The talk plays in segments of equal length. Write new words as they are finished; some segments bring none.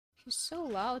He's so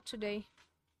loud today.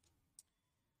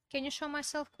 Can you show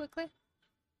myself quickly?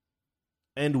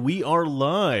 And we are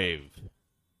live.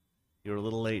 You're a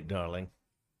little late, darling.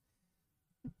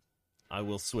 I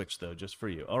will switch, though, just for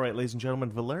you. All right, ladies and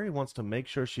gentlemen, Valeria wants to make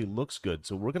sure she looks good,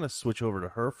 so we're going to switch over to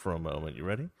her for a moment. You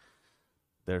ready?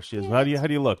 There she is. Yeah, How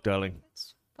do you look, darling?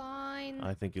 It's fine.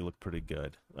 I think you look pretty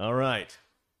good. All right.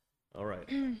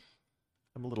 I'm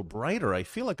a little brighter. I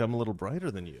feel like I'm a little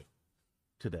brighter than you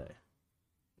today.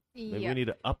 Maybe we need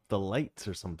to up the lights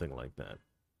or something like that.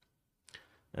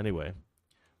 Anyway,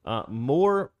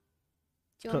 more...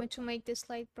 Do you want me to make this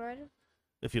light brighter?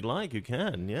 If you'd like, you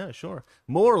can. Yeah, sure.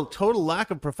 More total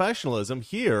lack of professionalism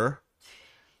here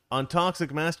on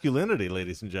Toxic Masculinity,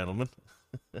 ladies and gentlemen.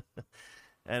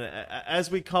 And as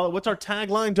we call it, what's our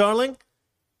tagline, darling?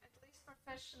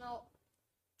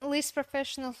 Least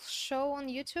professional show on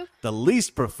YouTube? The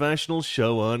least professional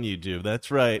show on YouTube.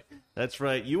 That's right. That's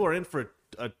right. You are in for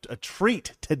a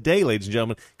treat today, ladies and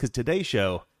gentlemen, because today's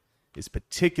show is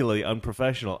particularly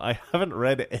unprofessional. I haven't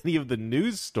read any of the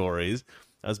news stories.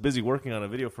 I was busy working on a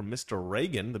video from Mr.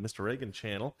 Reagan, the Mr. Reagan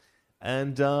channel.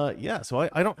 And, so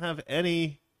I don't have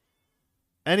any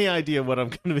idea what I'm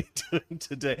going to be doing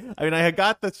today. I mean, I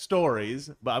got the stories,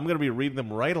 but I'm going to be reading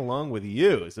them right along with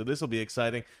you. So this will be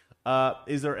exciting.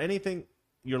 Is there anything...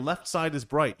 Your left side is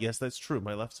bright. Yes, that's true.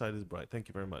 My left side is bright. Thank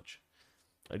you very much.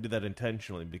 I did that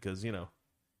intentionally because,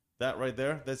 that right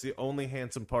there, that's the only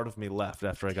handsome part of me left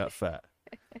after I got fat.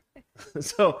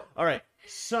 So, all right.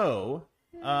 So,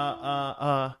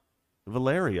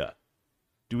 Valeria,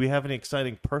 do we have any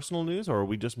exciting personal news, or are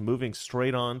we just moving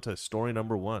straight on to story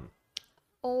number one?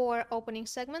 Or opening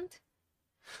segment?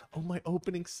 Oh, my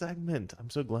opening segment. I'm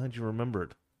so glad you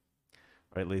remembered.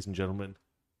 All right, ladies and gentlemen,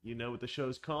 you know what the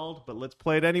show's called, but let's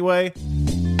play it anyway.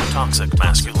 Toxic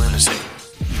Masculinity.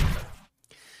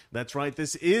 That's right,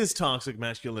 this is Toxic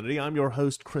Masculinity. I'm your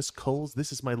host, Chris Coles.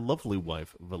 This is my lovely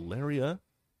wife, Valeria.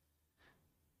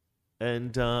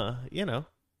 And, we're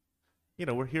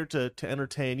here to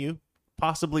entertain you,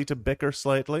 possibly to bicker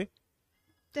slightly.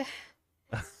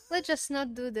 Let's just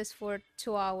not do this for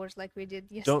 2 hours like we did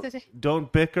yesterday.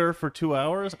 Don't bicker for 2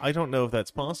 hours? I don't know if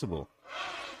that's possible.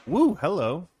 Woo,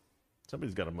 hello.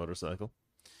 Somebody's got a motorcycle.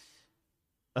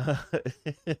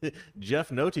 Jeff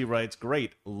Noti writes,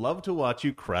 great. Love to watch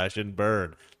you crash and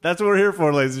burn. That's what we're here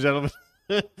for, ladies and gentlemen.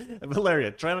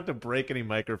 Valeria, try not to break any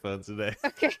microphones today.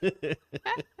 Okay.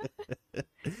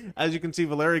 As you can see,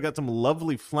 Valeria got some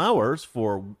lovely flowers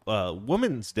for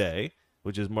Women's Day,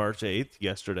 which is March 8th,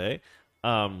 yesterday.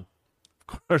 Of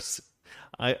course,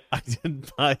 I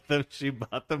didn't buy them. She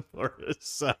bought them for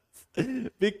herself.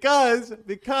 Because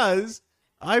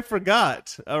I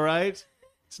forgot, all right?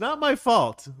 It's not my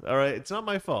fault, all right? It's not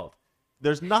my fault.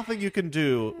 There's nothing you can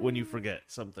do when you forget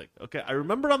something, okay? I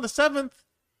remembered on the 7th,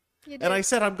 and I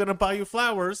said, I'm going to buy you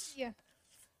flowers. Yeah.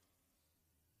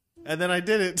 And then I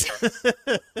did it.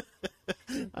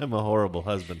 I'm a horrible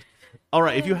husband. All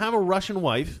right, if you have a Russian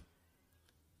wife,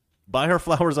 buy her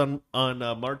flowers on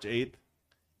March 8th.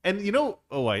 And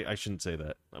I shouldn't say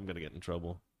that. I'm going to get in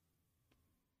trouble.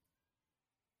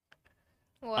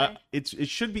 Why? It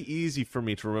should be easy for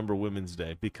me to remember Women's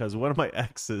Day because one of my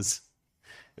exes,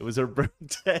 it was her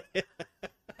birthday.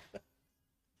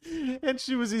 And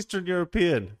she was Eastern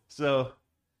European. So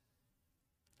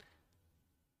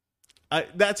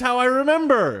that's how I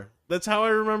remember. That's how I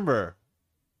remember.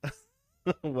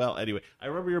 Well, anyway, I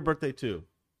remember your birthday too.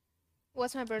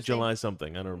 What's my birthday? July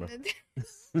something. I don't remember.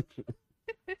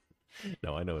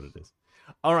 No, I know what it is.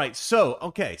 All right. So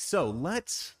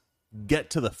let's get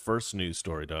to the first news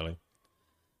story, darling.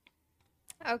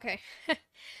 Okay.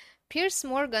 Piers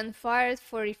Morgan fired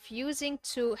for refusing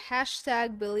to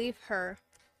 #believe her.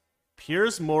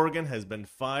 Piers Morgan has been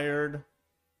fired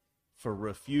for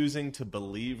refusing to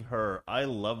believe her. I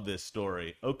love this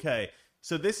story. Okay,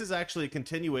 so this is actually a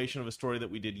continuation of a story that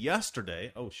we did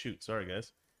yesterday. Oh, shoot. Sorry,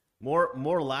 guys.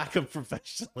 More lack of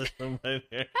professionalism right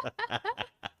here.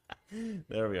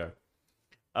 There we are.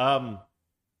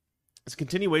 It's a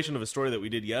continuation of a story that we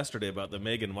did yesterday about the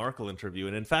Meghan Markle interview.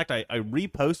 And in fact, I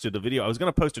reposted a video. I was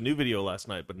going to post a new video last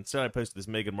night, but instead I posted this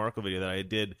Meghan Markle video that I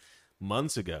did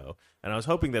months ago. And I was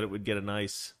hoping that it would get a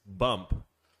nice bump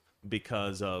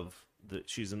because of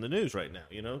she's in the news right now,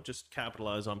 just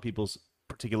capitalize on people's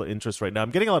particular interests right now.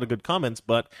 I'm getting a lot of good comments,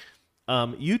 but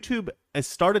YouTube has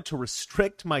started to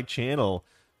restrict my channel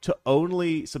to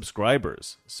only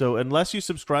subscribers. So unless you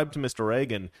subscribe to Mr.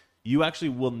 Reagan, you actually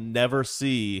will never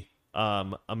see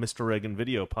a Mr. Reagan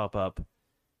video pop up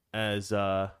as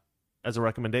a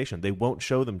recommendation. They won't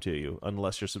show them to you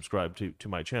unless you're subscribed to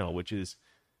my channel, which is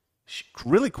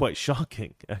really quite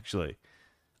shocking, actually.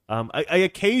 I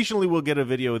occasionally will get a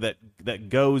video that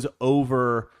goes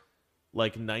over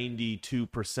like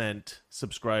 92%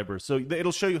 subscribers. So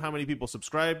it'll show you how many people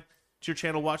subscribe to your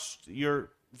channel, watched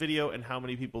your video, and how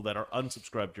many people that are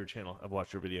unsubscribed to your channel have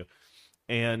watched your video.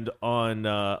 And on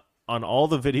all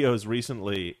the videos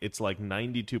recently, it's like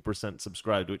 92%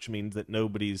 subscribed, which means that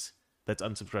nobody's that's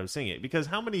unsubscribed is seeing it. Because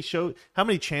how many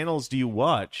channels do you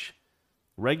watch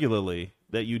regularly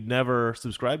that you'd never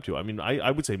subscribe to? I mean, I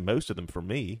would say most of them for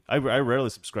me. I rarely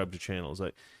subscribe to channels.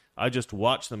 I just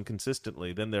watch them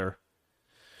consistently. Then they're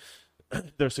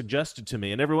suggested to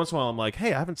me, and every once in a while I'm like,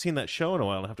 hey, I haven't seen that show in a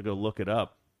while, and I have to go look it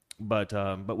up. But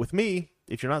with me,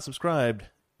 if you're not subscribed,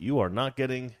 you are not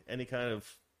getting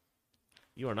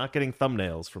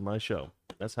thumbnails from my show.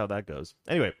 That's how that goes.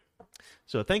 Anyway,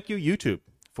 so thank you, YouTube,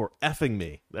 for effing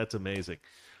me. That's amazing.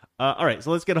 All right,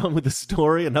 so let's get on with the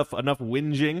story. Enough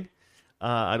whinging.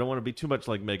 I don't want to be too much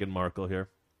like Meghan Markle here.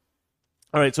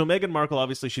 All right, so Meghan Markle,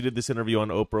 obviously, she did this interview on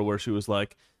Oprah where she was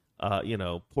like,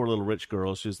 poor little rich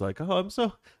girl. She's like, oh,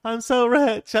 I'm so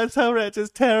rich. It's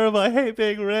terrible. I hate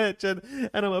being rich, and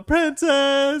I'm a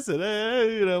princess,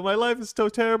 and my life is so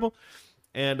terrible.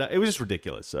 And it was just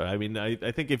ridiculous. I mean,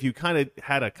 I think if you kind of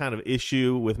had a kind of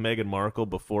issue with Meghan Markle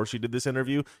before she did this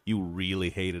interview, you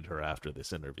really hated her after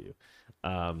this interview.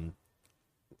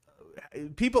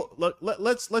 People,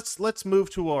 let's move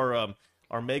to our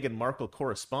Meghan Markle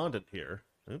correspondent here.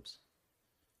 Oops,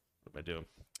 what am I doing?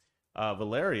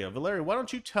 Valeria, why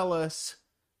don't you tell us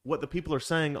what the people are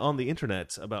saying on the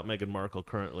internet about Meghan Markle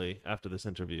currently after this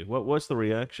interview? What's the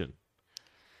reaction?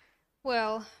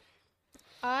 Well,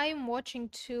 I'm watching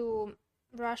 2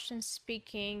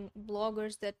 Russian-speaking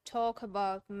bloggers that talk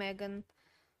about Meghan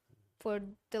for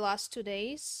the last 2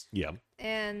 days. Yeah.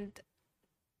 And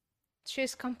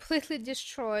she's completely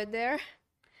destroyed there.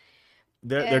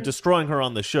 They're destroying her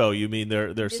on the show. You mean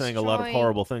they're saying a lot of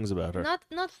horrible things about her?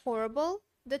 Not horrible.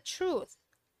 The truth,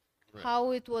 right.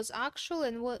 How it was actual,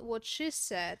 and what she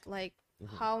said, like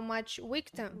how much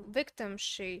victim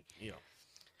she. Yeah.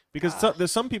 Because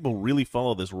there's some people really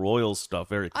follow this royal stuff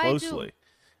very closely,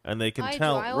 and they can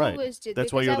tell. I right. always did.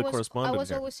 That's why you're the correspondent. I was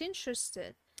here. always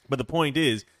interested. But the point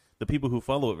is, the people who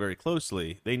follow it very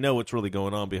closely, they know what's really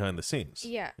going on behind the scenes.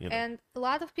 Yeah, and a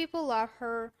lot of people love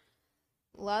her.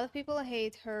 A lot of people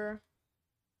hate her.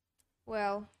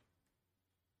 Well,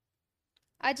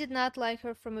 I did not like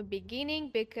her from the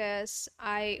beginning because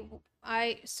I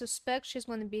suspect she's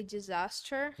going to be a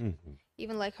disaster. Mm-hmm.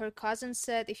 Even like her cousin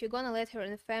said, if you're going to let her in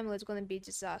the family, it's going to be a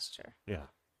disaster. Yeah.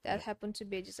 That happened to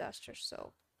be a disaster,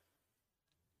 so.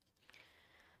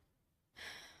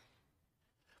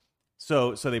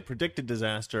 So they predicted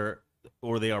disaster,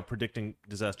 or they are predicting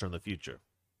disaster in the future?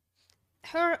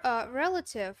 Her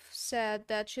relative said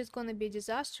that she's going to be a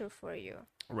disaster for you.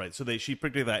 Right, so she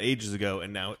predicted that ages ago,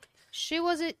 and now...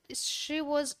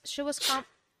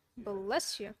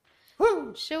 bless you.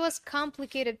 She was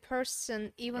complicated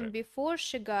person even before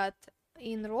she got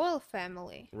in royal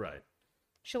family. Right.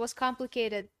 She was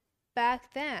complicated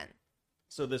back then.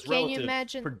 So this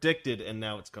relative predicted, and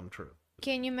now it's come true.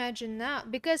 Can you imagine now?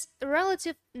 Because the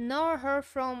relative know her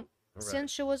from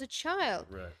since she was a child.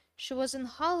 Right. She was in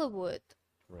Hollywood.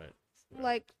 Right.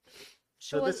 Like.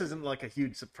 This isn't like a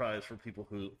huge surprise for people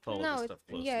who follow this stuff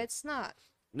closely. Yeah, it's not.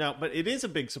 Now, but it is a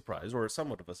big surprise, or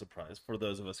somewhat of a surprise, for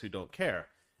those of us who don't care.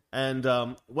 And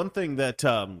one thing that,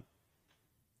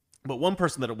 but one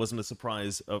person that it wasn't a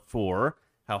surprise for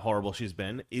how horrible she's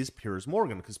been is Piers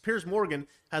Morgan, because Piers Morgan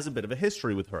has a bit of a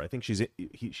history with her. I think she's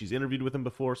interviewed with him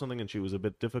before or something, and she was a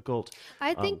bit difficult.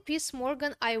 I think Piers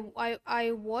Morgan.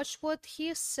 I watched what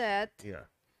he said. Yeah.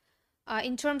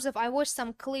 In terms of, I watched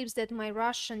some clips that my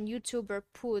Russian YouTuber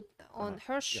put on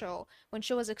her show when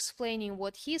she was explaining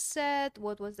what he said,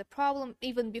 what was the problem,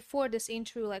 even before this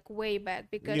interview, like way back,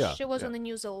 because she was on the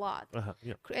news a lot,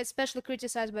 especially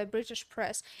criticized by British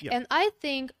press. Yeah. And I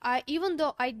think, even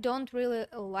though I don't really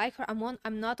like her,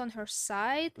 I'm not on her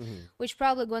side, which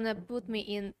probably gonna put me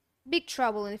in big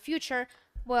trouble in the future.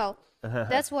 Well,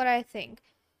 that's what I think.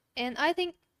 And I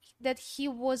think that he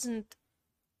wasn't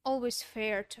always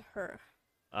fair to her.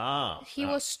 He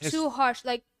was too harsh.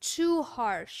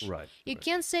 Right. You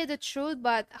can't say the truth,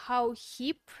 but how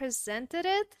he presented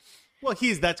it. Well,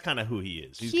 that's kind of who he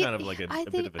is. He's kind of like a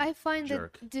bit of a I find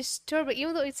jerk. It disturbing,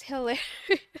 even though it's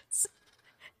hilarious.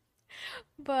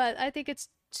 But I think it's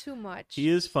too much. He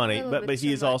is funny, but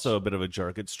he is also a bit of a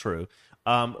jerk. It's true.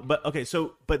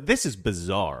 But this is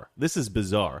bizarre. This is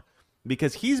bizarre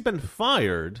because he's been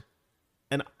fired.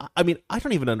 And I mean, I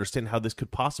don't even understand how this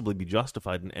could possibly be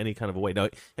justified in any kind of a way. Now,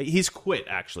 he's quit,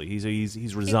 actually. He's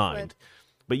resigned.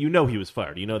 But he was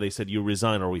fired. They said, you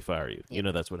resign or we fire you.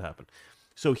 Yep. That's what happened.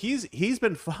 So he's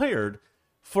been fired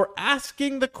for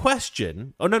asking the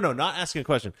question. Oh, no, not asking a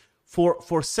question.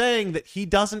 For saying that he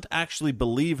doesn't actually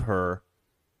believe her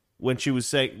when she was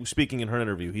speaking in her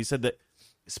interview. He said that,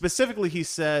 specifically, he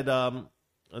said,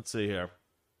 let's see here.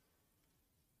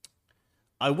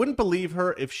 I wouldn't believe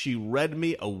her if she read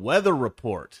me a weather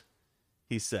report,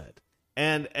 he said.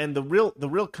 And the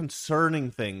real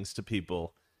concerning things to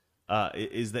people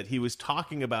is that he was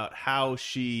talking about how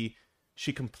she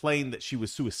complained that she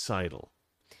was suicidal.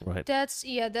 Right. That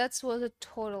was a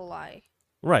total lie.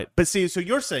 Right. But see, so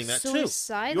you're saying that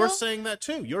Suicidal? too. You're saying that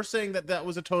too. You're saying that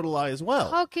was a total lie as well.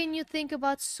 How can you think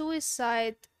about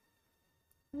suicide?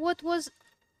 What was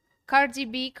Cardi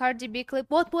B clip?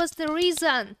 What was the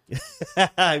reason?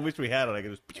 I wish we had it. I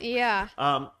could just... Yeah.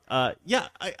 Yeah.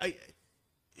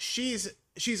 She's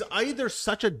either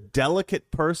such a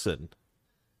delicate person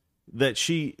that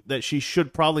she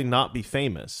should probably not be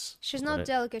famous. She's not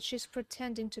delicate. She's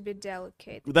pretending to be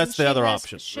delicate. That's the other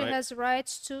option. She right? has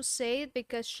rights to say it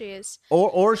because she is.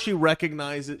 Or she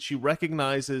recognizes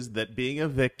that being a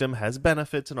victim has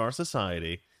benefits in our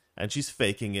society, and she's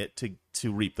faking it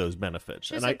to reap those benefits.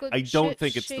 She's and I don't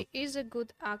think it's. She is a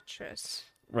good actress.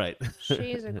 Right.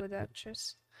 She is a good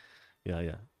actress.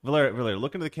 Yeah. Valeria,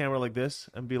 look into the camera like this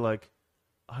and be like,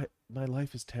 my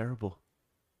life is terrible.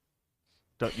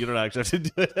 You don't actually have to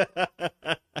do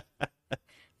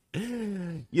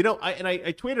it. You know,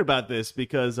 I tweeted about this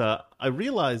because I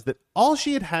realized that all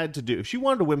she had to do, if she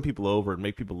wanted to win people over and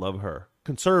make people love her,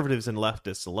 conservatives and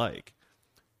leftists alike,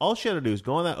 all she had to do is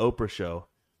go on that Oprah show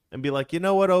and be like, you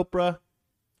know what, Oprah?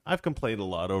 I've complained a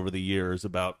lot over the years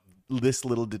about this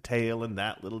little detail and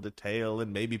that little detail,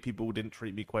 and maybe people didn't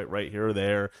treat me quite right here or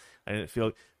there. I didn't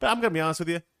feel... But I'm going to be honest with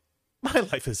you. My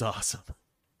life is awesome.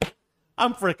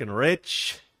 I'm freaking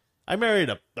rich. I married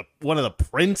one of the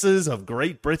princes of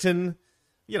Great Britain.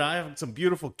 You know, I have some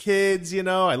beautiful kids, you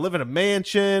know. I live in a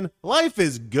mansion. Life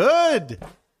is good.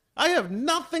 I have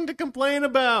nothing to complain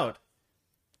about.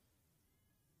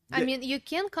 I mean, you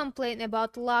can complain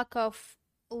about lack of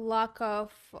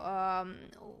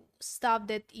stuff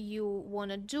that you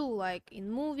want to do, like in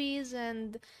movies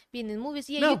and being in movies.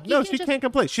 Yeah, she can't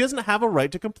complain. She doesn't have a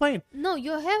right to complain. No,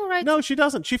 you have a right. No, she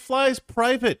doesn't. She flies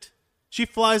private. She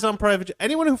flies on private jets.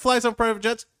 Anyone who flies on private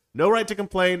jets, no right to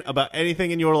complain about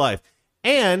anything in your life.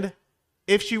 And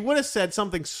if she would have said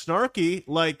something snarky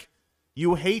like,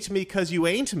 you hate me because you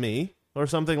ain't me, or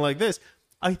something like this,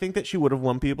 I think that she would have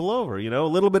won people over. You know, a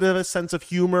little bit of a sense of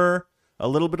humor, a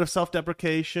little bit of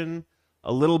self-deprecation,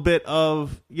 a little bit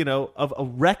of, you know, of a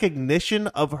recognition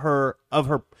of her.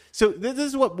 So this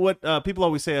is what people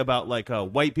always say about like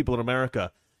white people in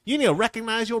America. You know,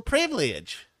 recognize your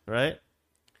privilege, right?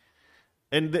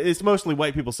 And it's mostly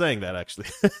white people saying that, actually.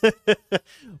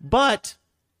 but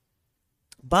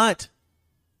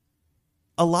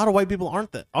a lot of white people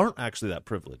aren't actually that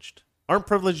privileged. Aren't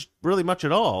privileged really much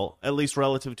at all, at least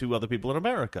relative to other people in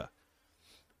America.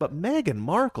 But Meghan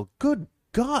Markle, good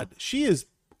God, she is,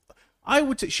 I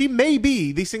would say, she may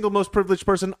be the single most privileged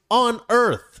person on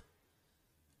Earth.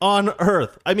 On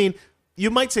Earth. I mean, you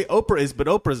might say Oprah is, but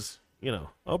Oprah's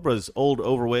old,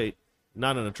 overweight,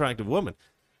 not an attractive woman.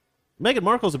 Meghan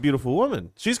Markle's a beautiful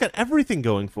woman. She's got everything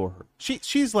going for her.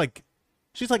 She's like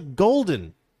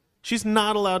golden. She's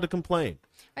not allowed to complain.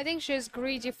 I think she's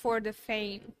greedy for the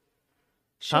fame.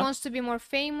 She wants to be more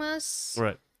famous.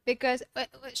 Right. Because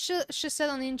she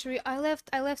said on the interview, I left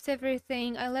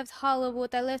everything. I left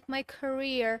Hollywood. I left my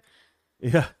career.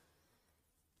 Yeah.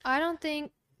 I don't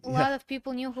think a lot of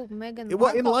people knew who Meghan Markle.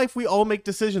 Well, in life, we all make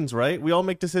decisions, right? We all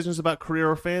make decisions about career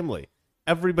or family.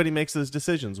 Everybody makes those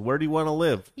decisions. Where do you want to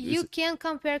live? You can't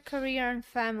compare career and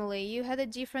family. You had a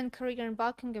different career in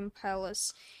Buckingham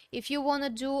Palace. If you want to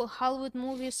do Hollywood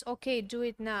movies, okay, do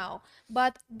it now.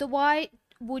 But why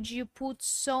would you put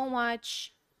so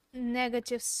much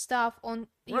negative stuff on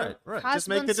your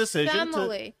husband's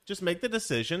family? Just make the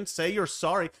decision. Say you're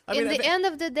sorry. At the end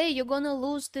of the day, you're going to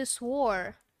lose this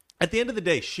war. At the end of the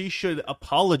day, she should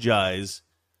apologize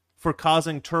for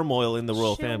causing turmoil in the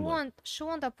royal family. She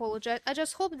won't apologize. I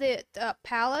just hope the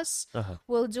palace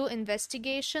will do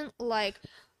investigation. Like,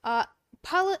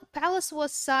 palace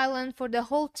was silent for the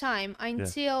whole time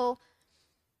until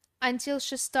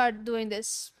she started doing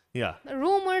this. Yeah.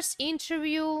 Rumors,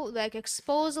 interview, like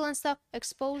exposure and stuff.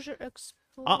 Exposure.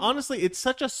 Honestly, it's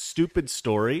such a stupid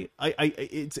story.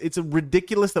 It's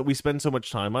ridiculous that we spend so much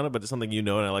time on it, but it's something you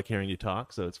know, and I like hearing you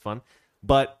talk, so it's fun.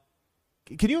 But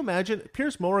can you imagine?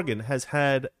 Piers Morgan has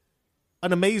had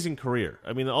an amazing career.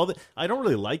 I mean, I don't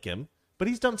really like him, but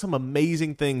he's done some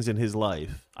amazing things in his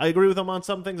life. I agree with him on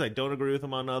some things. I don't agree with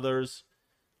him on others.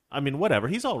 I mean, whatever.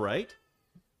 He's all right.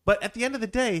 But at the end of the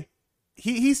day,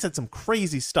 he said some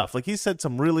crazy stuff. Like, he said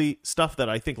some really stuff that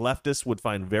I think leftists would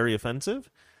find very offensive.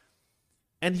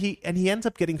 And he ends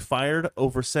up getting fired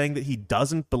over saying that he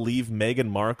doesn't believe Meghan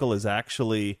Markle was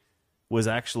actually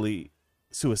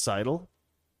suicidal.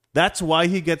 That's why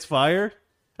he gets fired.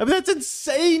 I mean, that's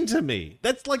insane to me.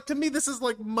 That's like, to me, this is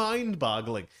like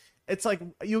mind-boggling. It's like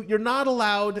you're not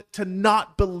allowed to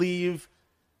not believe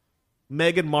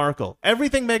Meghan Markle.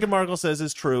 Everything Meghan Markle says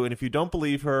is true, and if you don't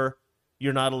believe her,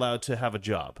 you're not allowed to have a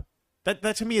job. That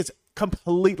to me is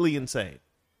completely insane.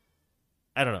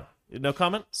 I don't know. No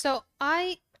comment? So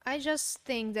I just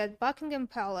think that Buckingham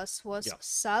Palace was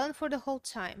silent for the whole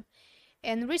time.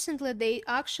 And recently they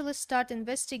actually start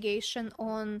investigation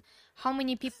on how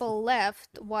many people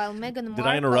left while Meghan Markle... Did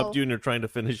I interrupt you and you're trying to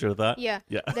finish your thought? Yeah.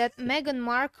 That Meghan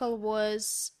Markle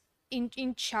was in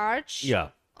charge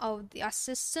of the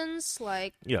assistants,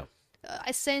 like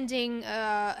sending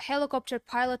a helicopter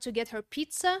pilot to get her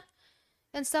pizza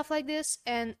and stuff like this.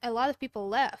 And a lot of people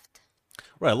left.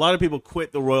 Right, a lot of people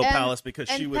quit the royal palace because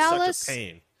she was such a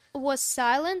pain. Was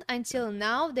silent until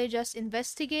now. They're just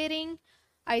investigating.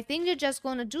 I think they're just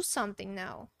going to do something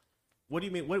now. What do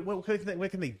you mean? What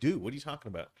can they do? What are you talking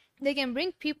about? They can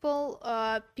bring people.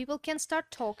 People can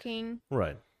start talking.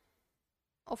 Right.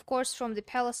 Of course, from the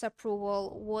palace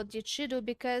approval, what did she do?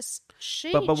 Because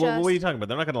she But what are you talking about?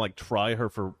 They're not going to, like, try her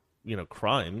for,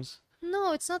 crimes.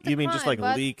 No, it's not the You mean crime, just, like,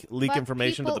 leak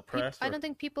information to the press? I don't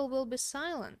think people will be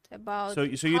silent about So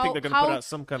you think they're going to put out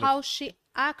some kind of... How she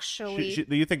actually...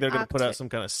 Do you think they're going to put out some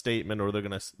kind of statement, or they're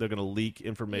going to leak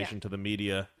information to the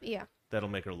media? Yeah. That'll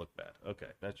make her look bad. Okay,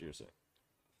 that's what you're saying.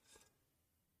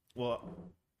 Well,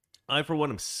 I, for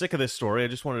one, am sick of this story. I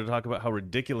just wanted to talk about how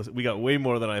ridiculous... We got way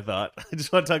more than I thought. I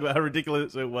just want to talk about how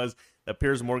ridiculous it was that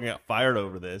Piers Morgan got fired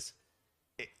over this.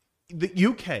 The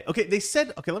UK... Okay, they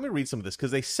said... Okay, let me read some of this,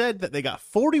 because they said that they got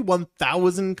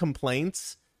 41,000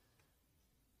 complaints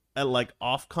at, like,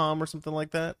 Ofcom or something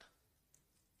like that.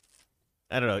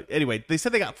 I don't know. Anyway, they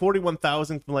said they got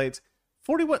 41,000 complaints.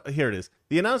 Here it is.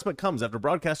 The announcement comes after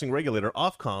broadcasting regulator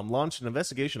Ofcom launched an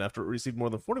investigation after it received more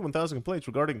than 41,000 complaints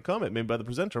regarding a comment made by the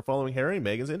presenter following Harry and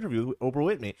Meghan's interview with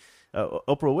Oprah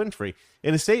Winfrey.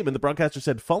 In a statement, the broadcaster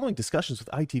said, following discussions with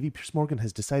ITV, Piers Morgan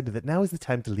has decided that now is the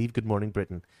time to leave Good Morning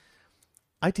Britain.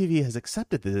 ITV has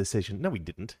accepted the decision. No, he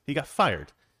didn't. He got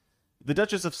fired. The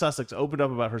Duchess of Sussex opened up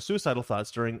about her suicidal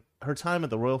thoughts during her time at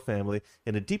the royal family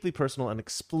in a deeply personal and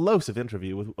explosive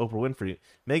interview with Oprah Winfrey.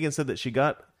 Meghan said that she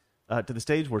got to the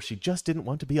stage where she just didn't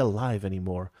want to be alive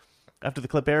anymore. After the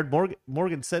clip aired,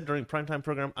 Morgan said during primetime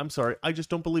program, "I'm sorry, I just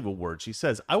don't believe a word she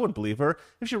says. I wouldn't believe her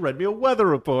if she read me a weather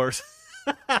report."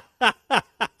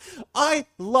 I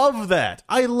love that.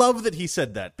 I love that he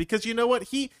said that, because you know what?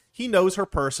 He knows her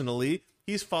personally.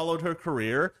 He's followed her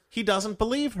career. He doesn't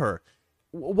believe her.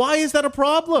 Why is that a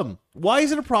problem? Why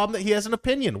is it a problem that he has an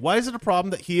opinion? Why is it a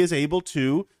problem that he is able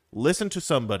to listen to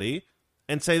somebody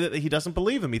and say that he doesn't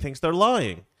believe them? He thinks they're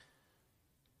lying.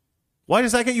 Why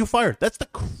does that get you fired? That's the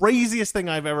craziest thing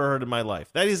I've ever heard in my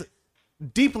life. That is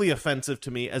deeply offensive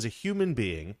to me as a human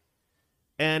being.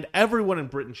 And everyone in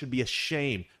Britain should be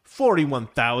ashamed.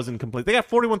 41,000 complaints. They got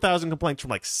 41,000 complaints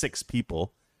from like 6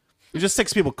 people. There's just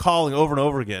 6 people calling over and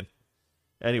over again.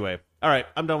 Anyway, all right,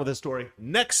 I'm done with this story.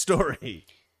 Next story.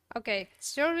 Okay,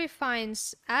 survey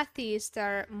finds atheists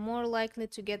are more likely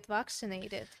to get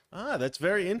vaccinated. Ah, that's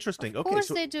very interesting. Of course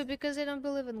they do, because they don't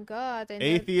believe in God. And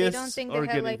atheists they don't think are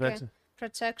they have getting like a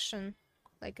protection,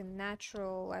 like a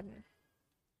natural...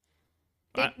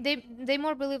 They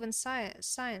more believe in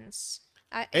science.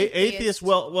 Atheists,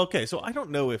 well, okay, so I don't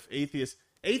know if atheists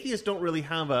don't really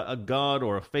have a God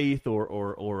or a faith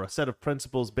or a set of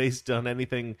principles based on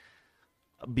anything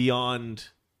beyond,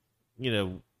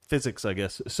 physics, I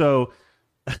guess. So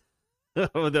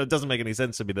that doesn't make any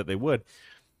sense to me that they would.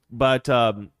 But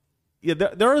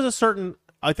there is a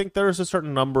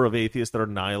certain number of atheists that are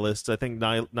nihilists. I think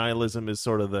nihilism is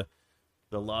sort of the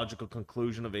logical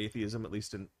conclusion of atheism, at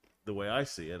least in the way I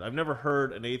see it. I've never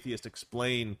heard an atheist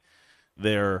explain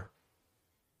their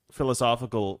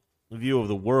philosophical view of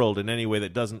the world in any way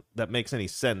that makes any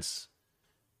sense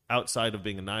outside of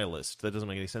being a nihilist. That doesn't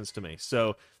make any sense to me.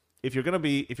 So if you're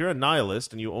a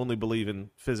nihilist and you only believe in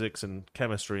physics and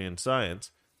chemistry and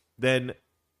science, then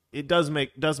it does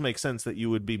make sense that you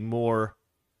would be more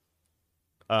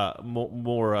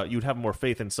you'd have more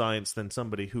faith in science than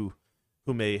somebody who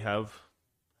may have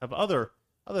other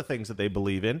things that they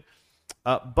believe in.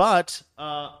 But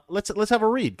let's have a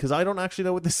read, because I don't actually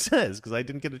know what this says, because I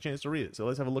didn't get a chance to read it. So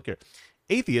let's have a look here.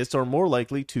 Atheists are more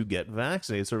likely to get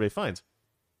vaccinated, survey finds.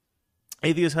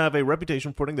 Atheists have a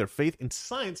reputation for putting their faith in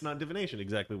science, not divination.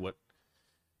 Exactly what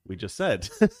We just said.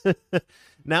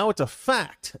 Now it's a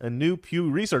fact. A new Pew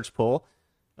Research poll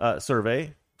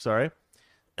survey,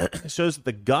 shows that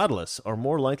the godless are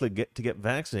more likely to get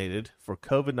vaccinated for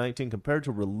COVID-19 compared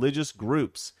to religious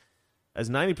groups, as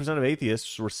 90% of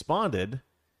atheists responded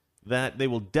that they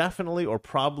will definitely or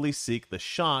probably seek the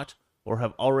shot or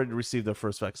have already received their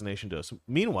first vaccination dose.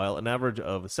 Meanwhile, an average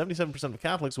of 77% of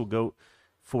Catholics will go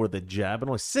for the jab, and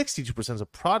only 62%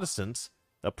 of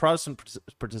Protestant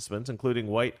participants, including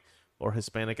white or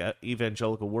Hispanic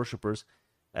evangelical worshipers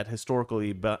at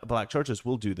historically black churches,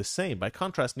 will do the same. By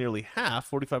contrast, nearly half,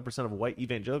 45% of white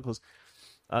evangelicals,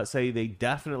 say they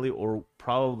definitely or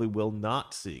probably will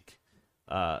not seek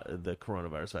the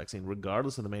coronavirus vaccine,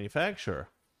 regardless of the manufacturer.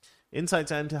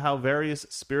 Insights into how various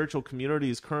spiritual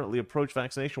communities currently approach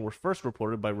vaccination were first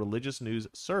reported by Religious News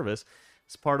Service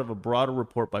as part of a broader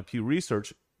report by Pew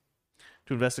Research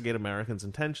to investigate Americans'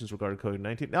 intentions regarding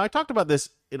COVID-19. Now, I talked about this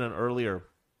in an earlier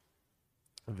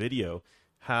video,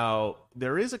 how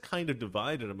there is a kind of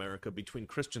divide in America between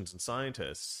Christians and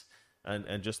scientists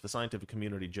and just the scientific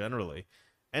community generally.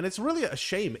 And it's really a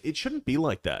shame. It shouldn't be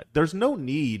like that. There's no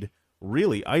need,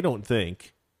 really, I don't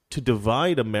think, to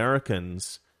divide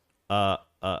Americans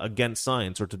against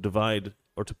science, or to divide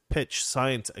or to pitch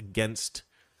science against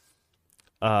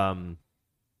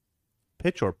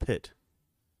pitch or pit.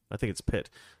 I think it's pit.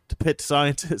 To pit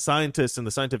scientists and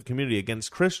the scientific community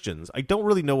against Christians. I don't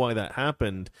really know why that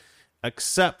happened,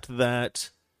 except that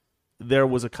there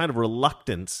was a kind of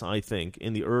reluctance, I think,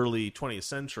 in the early 20th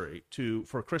century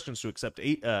for Christians to accept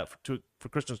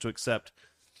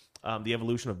the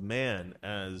evolution of man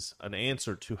as an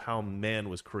answer to how man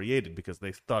was created, because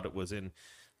they thought it was it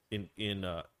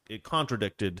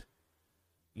contradicted,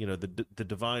 the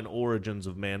divine origins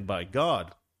of man by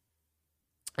God.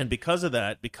 And because of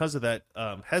that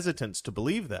hesitance to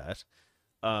believe that,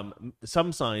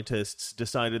 some scientists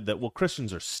decided that, well,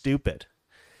 Christians are stupid.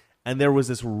 And there was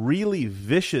this really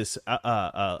vicious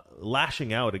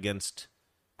lashing out against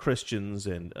Christians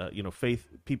and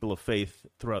people of faith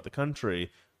throughout the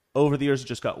country. Over the years, it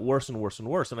just got worse and worse and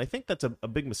worse. And I think that's a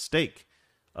big mistake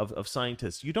of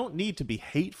scientists. You don't need to be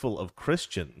hateful of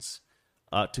Christians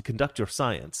to conduct your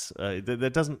science.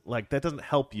 That doesn't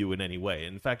help you in any way.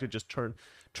 In fact, it just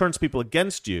turns people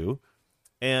against you,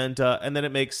 and then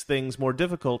it makes things more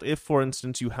difficult. If, for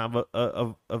instance, you have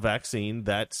a vaccine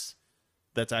that's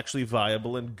actually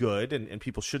viable and good, and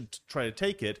people should try to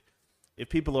take it, if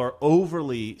people are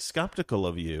overly skeptical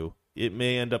of you, it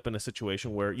may end up in a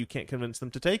situation where you can't convince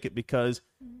them to take it, because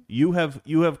you have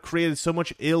created so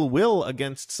much ill will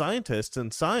against scientists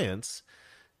and science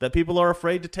that people are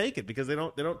afraid to take it because they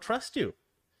don't trust you.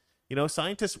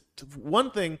 Scientists.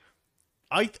 One thing,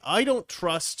 I don't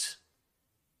trust.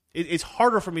 It's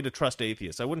harder for me to trust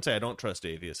atheists. I wouldn't say I don't trust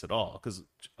atheists at all, because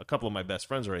a couple of my best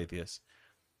friends are atheists.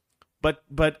 But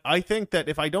I think that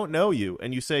if I don't know you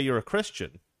and you say you're a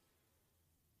Christian,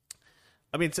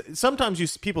 I mean,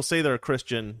 sometimes people say they're a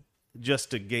Christian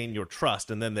just to gain your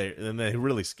trust, and then they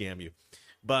really scam you.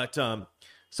 But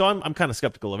so I'm kind of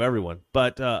skeptical of everyone.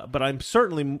 But I'm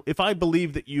certainly, if I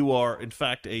believe that you are in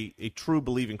fact a true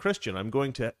believing Christian, I'm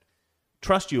going to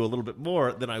trust you a little bit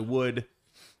more than I would,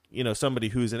 somebody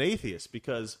who's an atheist,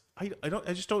 because I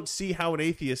just don't see how an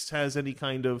atheist has any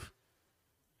kind of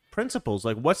principles.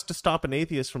 Like, what's to stop an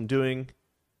atheist from doing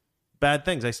bad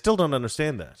things? I still don't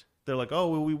understand that. They're like, oh,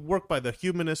 well, we work by the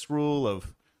humanist rule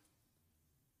of,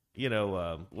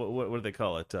 what do they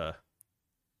call it?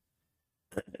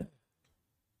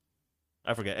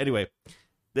 I forget. Anyway,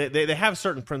 they have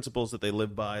certain principles that they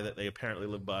live by, that they apparently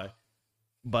live by,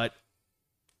 but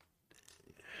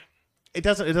it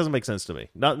doesn't make sense to me.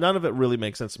 None of it really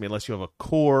makes sense to me unless you have a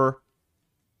core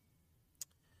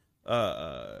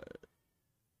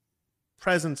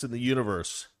presence in the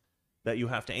universe that you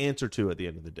have to answer to at the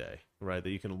end of the day, right?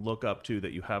 That you can look up to,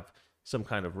 that you have some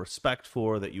kind of respect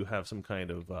for, that you have some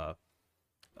kind of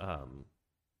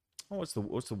what's the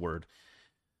word?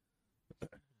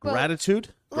 Well, gratitude.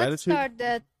 Let's start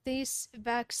that this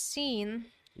vaccine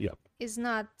Yep. is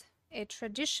not a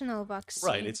traditional vaccine.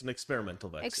 Right, it's an experimental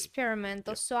vaccine.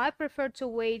 Experimental. Yep. So I prefer to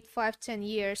wait 5-10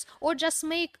 years, or just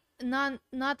make not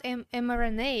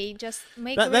mRNA, just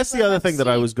make that's the other thing that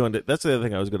I was going to. That's the other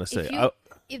thing I was going to say.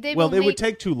 If they it would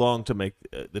take too long to make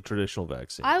the traditional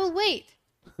vaccine. I will wait.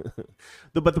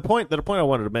 But the point I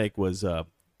wanted to make was,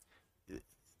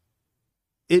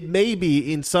 it may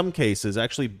be in some cases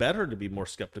actually better to be more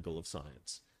skeptical of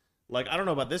science. Like, I don't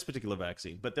know about this particular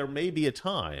vaccine, but there may be a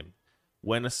time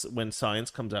when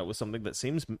science comes out with something that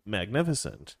seems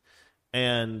magnificent,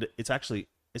 and it's actually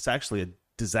a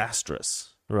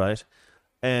disastrous, right?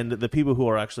 And the people who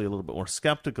are actually a little bit more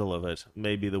skeptical of it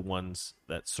may be the ones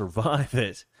that survive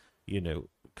it,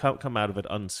 come out of it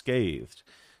unscathed.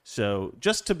 So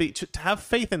just to have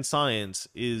faith in science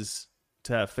is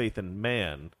to have faith in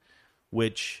man,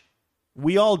 which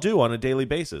we all do on a daily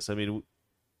basis. I mean,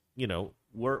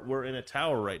 we're in a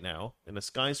tower right now, in a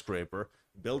skyscraper,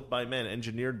 built by man,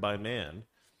 engineered by man.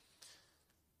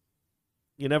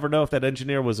 You never know if that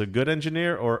engineer was a good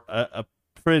engineer or a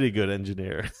pretty good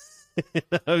engineer. He's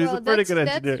a pretty good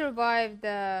engineer. That survived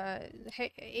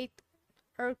 8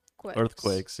 earthquakes.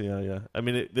 Earthquakes, yeah. I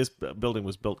mean, this building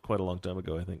was built quite a long time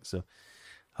ago, I think. So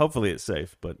hopefully it's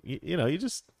safe. But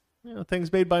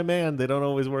things made by man, they don't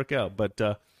always work out. But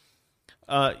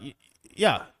I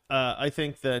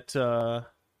think that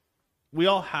we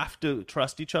all have to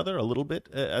trust each other a little bit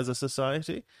as a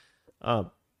society.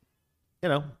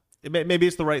 Maybe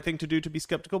it's the right thing to do to be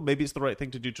skeptical. Maybe it's the right thing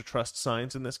to do to trust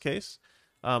science in this case.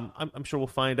 I'm sure we'll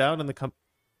find out in the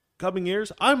coming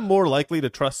years. I'm more likely to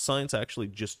trust science, actually,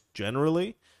 just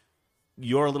generally.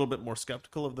 You're a little bit more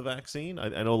skeptical of the vaccine.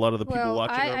 I know a lot of the people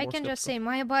watching are more I can skeptical. just say,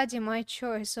 my body, my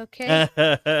choice, okay?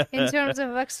 In terms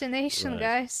of vaccination,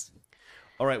 guys.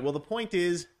 All right, well, the point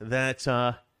is that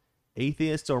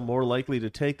atheists are more likely to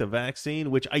take the vaccine,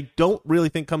 which I don't really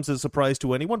think comes as a surprise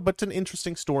to anyone, but it's an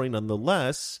interesting story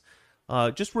nonetheless.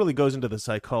 Just really goes into the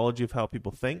psychology of how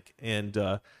people think.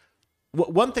 And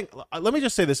one thing, let me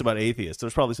just say this about atheists.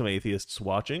 There's probably some atheists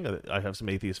watching. I have some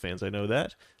atheist fans, I know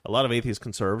that. A lot of atheist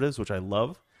conservatives, which I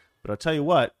love. But I'll tell you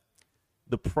what,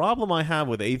 the problem I have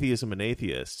with atheism and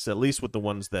atheists, at least with the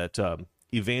ones that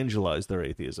evangelize their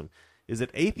atheism, is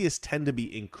that atheists tend to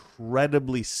be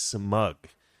incredibly smug.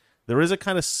 There is a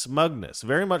kind of smugness,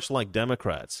 very much like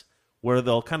Democrats, where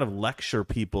they'll kind of lecture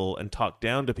people and talk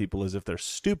down to people as if they're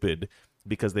stupid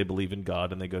because they believe in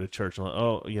God and they go to church and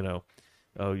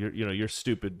you're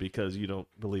stupid because you don't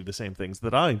believe the same things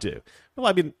that I do. Well,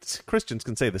 I mean, Christians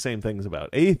can say the same things about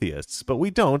atheists, but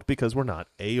we don't because we're not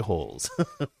a-holes.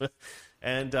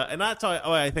 and that's why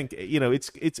I think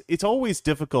it's always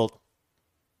difficult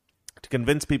to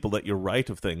convince people that you're right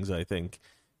of things, I think.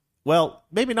 Well,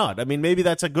 maybe not. I mean, maybe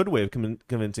that's a good way of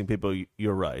convincing people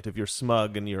you're right. If you're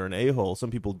smug and you're an a-hole,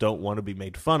 some people don't want to be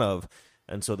made fun of,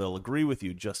 and so they'll agree with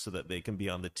you just so that they can be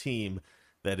on the team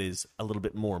that is a little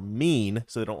bit more mean,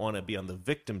 so they don't want to be on the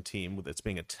victim team that's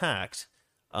being attacked.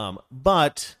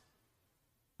 But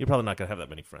you're probably not going to have that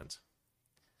many friends.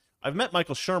 I've met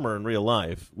Michael Shermer in real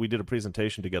life. We did a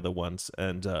presentation together once,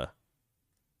 and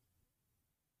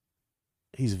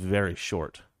he's very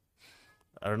short.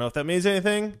 I don't know if that means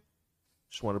anything.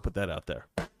 Just wanted to put that out there.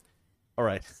 All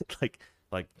right.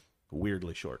 like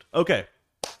weirdly short. Okay.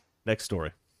 Next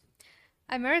story.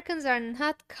 Americans are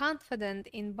not confident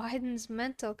in Biden's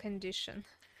mental condition.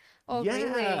 Oh, yeah.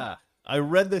 really? I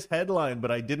read this headline,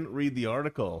 but I didn't read the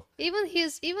article. Even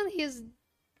his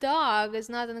dog is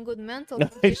not in a good mental I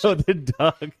condition.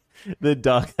 know the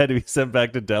dog had to be sent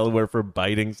back to Delaware for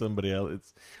biting somebody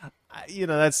else.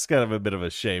 That's kind of a bit of a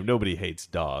shame. Nobody hates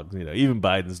dogs. Even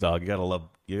Biden's dog. You gotta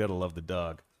love the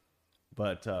dog.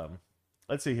 But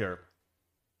let's see here.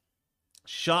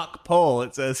 Shock poll.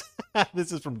 It says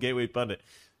this is from Gateway Pundit.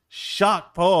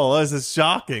 Shock poll. Oh, this is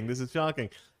shocking.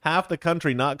 Half the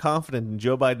country not confident in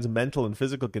Joe Biden's mental and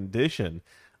physical condition.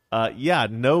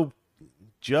 No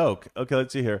joke. Okay,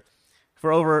 let's see here.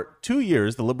 For over 2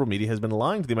 years, the liberal media has been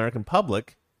lying to the American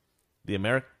public.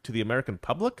 To the American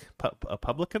public? A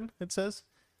publican, it says?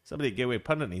 Somebody at Gateway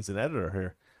Pundit needs an editor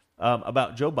here.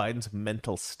 About Joe Biden's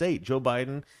mental state. Joe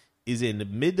Biden is in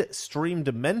midstream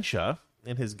dementia,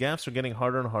 and his gaffes are getting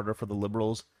harder and harder for the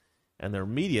liberals and their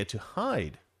media to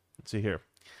hide. Let's see here.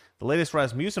 The latest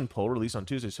Rasmussen poll released on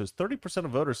Tuesday shows 30% of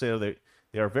voters say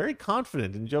they are very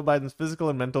confident in Joe Biden's physical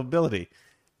and mental ability.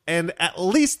 And at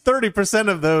least 30%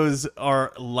 of those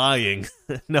are lying.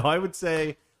 No, I would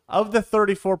say of the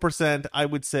 34%, I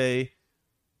would say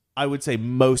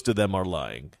most of them are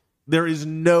lying. There is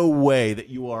no way that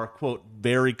you are, quote,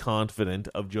 very confident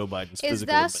of Joe Biden's physical and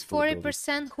mental ability. Is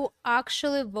that 40% who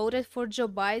actually voted for Joe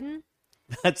Biden?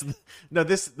 That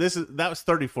was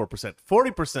 34%.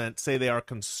 40% say they are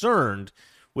concerned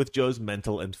with Joe's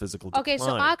mental and physical decline. Okay,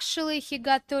 so actually he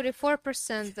got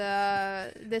 34%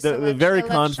 this They're very election.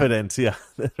 confident, yeah.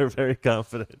 They're very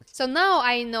confident. So now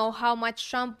I know how much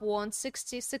Trump won,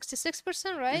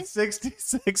 66%, right?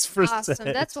 66%.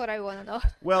 Awesome, that's what I want to know.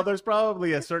 Well, there's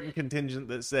probably a certain contingent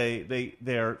that say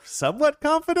they're somewhat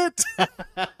confident.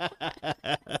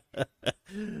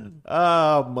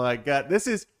 Oh my God.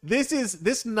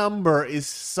 This number is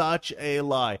such a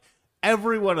lie.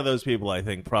 Every one of those people, I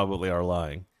think, probably are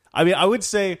lying. I mean, I would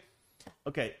say,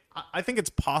 okay, I think it's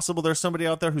possible there's somebody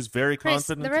out there who's very Chris,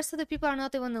 confident. the rest of the people are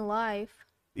not even alive.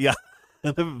 Yeah,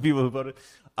 the people who voted.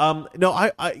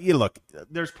 No, look,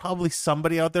 there's probably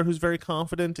somebody out there who's very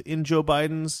confident in Joe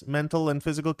Biden's mental and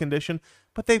physical condition,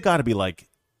 but they've got to be like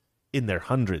in their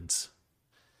hundreds.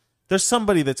 There's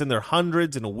somebody that's in their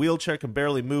hundreds in a wheelchair, can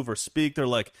barely move or speak. They're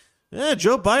like,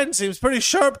 Joe Biden seems pretty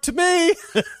sharp to me.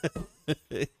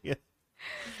 Yeah.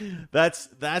 That's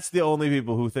the only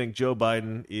people who think Joe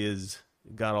Biden is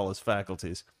got all his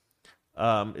faculties.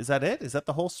 Is that it? Is that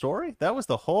the whole story? That was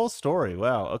the whole story.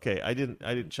 Wow. Okay, I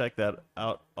didn't check that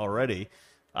out already.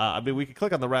 I mean, we could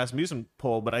click on the Rasmussen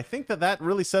poll, but I think that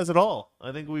really says it all.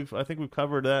 I think we've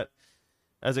covered that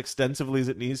as extensively as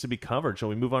it needs to be covered. Shall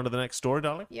we move on to the next story,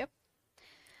 Dolly? Yep.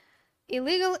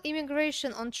 Illegal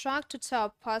immigration on track to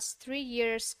top past 3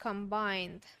 years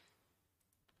combined.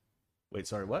 Wait,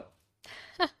 sorry, what?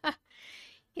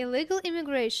 Illegal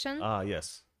immigration.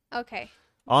 Yes. Okay.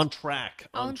 On track.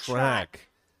 On track.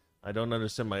 I don't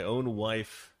understand my own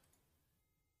wife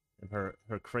and her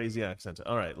crazy accent.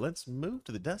 All right, let's move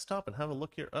to the desktop and have a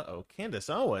look here. Uh-oh, Candace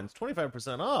Owens,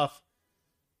 25% off.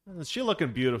 Is she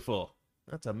looking beautiful?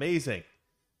 That's amazing.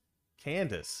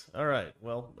 Candace. All right,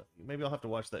 well, maybe I'll have to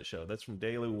watch that show. That's from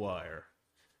Daily Wire.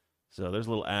 So there's a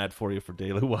little ad for you for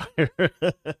Daily Wire.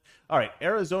 All right,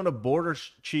 Arizona border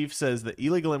chief says that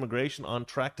illegal immigration on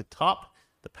track to top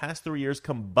the past 3 years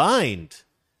combined.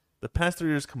 The past 3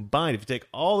 years combined, if you take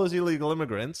all those illegal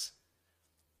immigrants,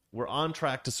 we're on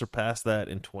track to surpass that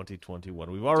in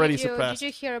 2021. We've already surpassed. Did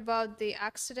you hear about the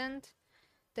accident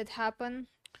that happened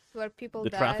where people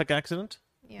died? The traffic accident?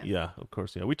 Yeah. Yeah, of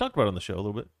course. Yeah, we talked about it on the show a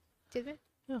little bit. Did we?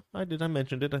 Yeah, I did. I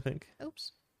mentioned it, I think.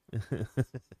 Oops.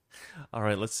 All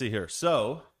right, let's see here.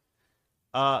 So,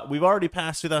 we've already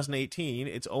passed 2018.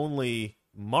 It's only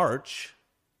March.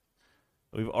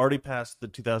 We've already passed the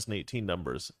 2018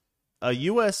 numbers. A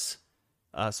U.S.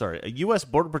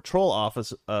 Border Patrol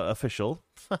office official.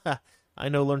 I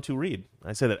know, learn to read.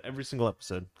 I say that every single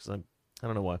episode because I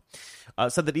don't know why.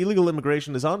 Said that illegal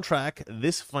immigration is on track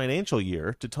this financial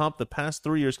year to top the past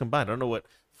 3 years combined. I don't know what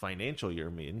financial year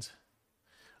means.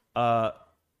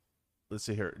 Let's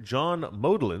see here. John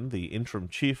Modlin, the interim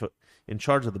chief in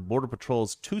charge of the Border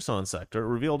Patrol's Tucson sector,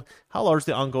 revealed how large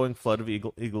the ongoing flood of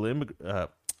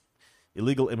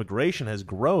illegal immigration has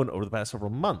grown over the past several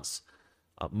months.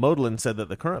 Modlin said that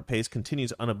the current pace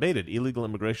continues unabated. Illegal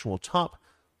immigration will top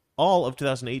all of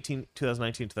 2018,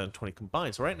 2019, 2020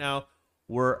 combined. So right now,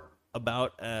 we're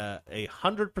about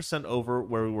 100% over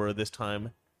where we were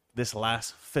this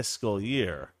last fiscal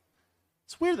year.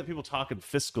 It's weird that people talk in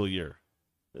fiscal year,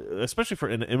 especially for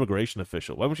an immigration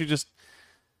official. Why don't you just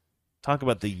talk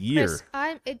about the year?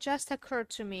 Chris, it just occurred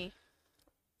to me.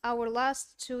 Our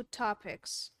last two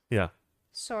topics. Yeah.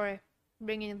 Sorry,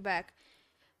 bringing it back.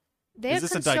 Is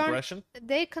this a digression?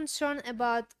 They're concerned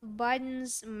about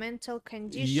Biden's mental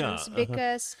conditions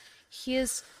because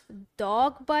his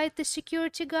dog bite the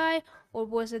security guy, or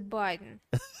was it Biden?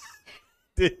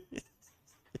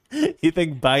 You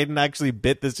think Biden actually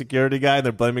bit the security guy and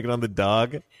they're blaming it on the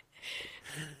dog?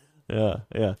 Yeah.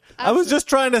 I was just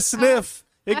trying to sniff.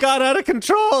 It got out of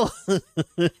control.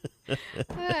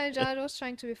 I was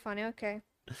trying to be funny. Okay.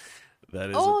 That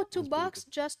is $2.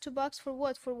 Just $2 for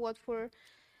what?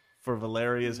 For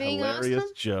Valeria's hilarious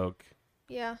awesome? Joke.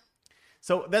 Yeah.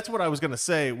 So that's what I was going to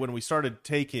say when we started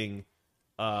taking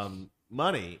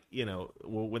money,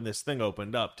 when this thing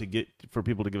opened up for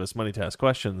people to give us money to ask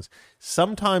questions.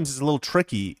 Sometimes it's a little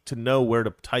tricky to know where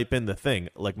to type in the thing.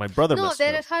 Like my brother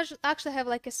actually have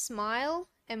like a smile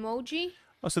emoji.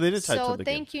 Oh, so they did type something.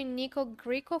 So thank you, Nico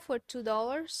Greco, for $2.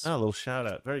 Oh, a little shout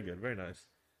out. Very good. Very nice.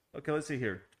 Okay, let's see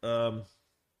here.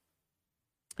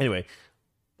 Anyway,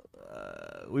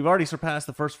 we've already surpassed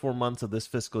the first 4 months of this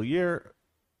fiscal year.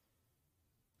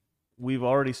 We've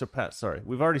already surpassed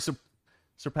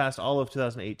all of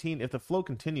 2018. If the flow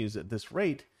continues at this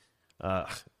rate,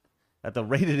 at the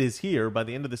rate it is here, by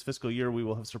the end of this fiscal year, we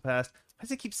will have surpassed. Why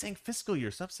does it keep saying fiscal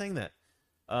year? Stop saying that.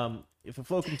 If the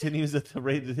flow continues at the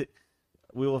rate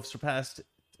we will have surpassed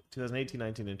 2018,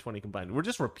 19, and 20 combined. We're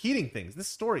just repeating things. This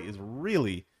story is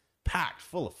really packed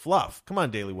full of fluff. Come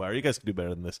on, Daily Wire. You guys can do better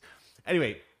than this.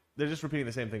 Anyway, they're just repeating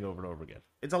the same thing over and over again.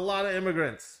 It's a lot of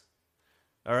immigrants.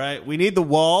 All right. We need the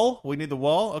wall.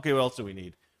 Okay, what else do we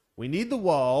need? We need the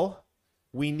wall.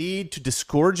 We need to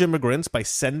discourage immigrants by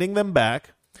sending them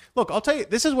back. Look, I'll tell you,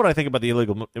 this is what I think about the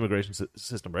illegal immigration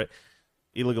system, right?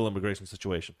 Illegal immigration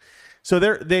situation. So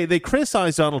they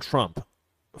criticize Donald Trump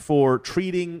for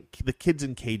treating the kids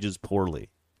in cages poorly,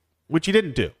 which he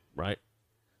didn't do, right?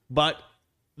 But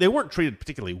they weren't treated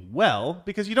particularly well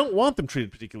because you don't want them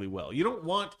treated particularly well. You don't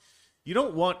want You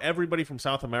don't want everybody from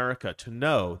South America to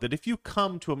know that if you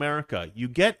come to America, you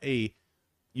get a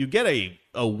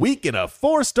week in a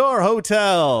 4-star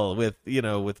hotel with,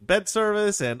 with bed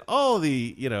service and all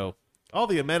the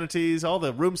amenities, all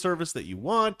the room service that you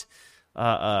want.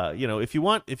 If you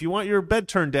want your bed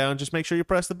turned down, just make sure you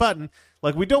press the button.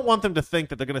 Like, we don't want them to think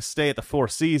that they're going to stay at the Four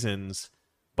Seasons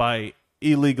by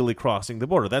illegally crossing the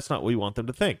border. That's not what we want them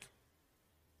to think.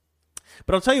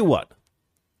 But I'll tell you what.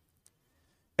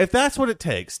 If that's what it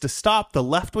takes to stop the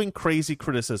left-wing crazy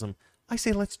criticism, I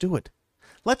say let's do it.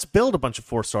 Let's build a bunch of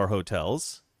 4-star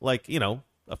hotels, like,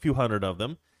 a few hundred of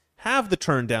them, have the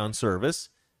turn-down service,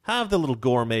 have the little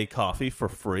gourmet coffee for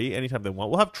free anytime they want.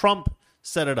 We'll have Trump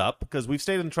set it up, because we've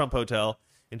stayed in the Trump Hotel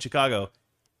in Chicago.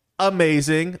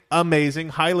 Amazing,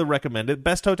 highly recommended.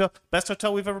 Best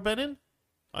hotel we've ever been in?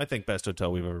 I think best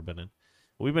hotel we've ever been in.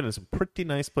 We've been in some pretty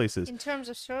nice places. In terms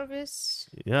of service,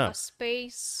 yeah,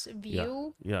 space,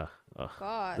 view. Yeah.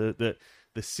 God. The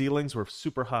ceilings were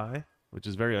super high, which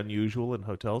is very unusual in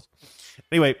hotels.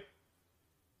 Anyway.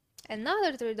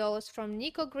 Another $3 from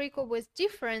Nico Greco with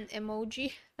different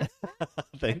emoji.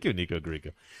 Thank you, Nico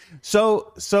Greco.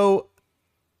 So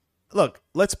look,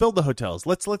 let's build the hotels.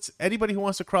 Let's anybody who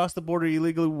wants to cross the border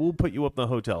illegally, we'll put you up in the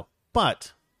hotel.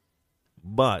 But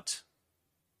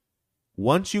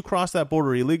once you cross that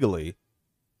border illegally,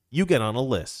 you get on a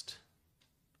list.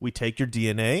 We take your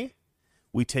DNA,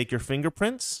 we take your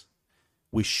fingerprints,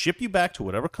 we ship you back to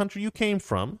whatever country you came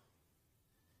from,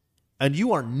 and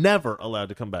you are never allowed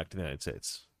to come back to the United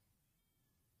States.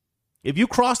 If you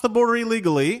cross the border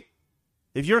illegally,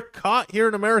 if you're caught here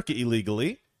in America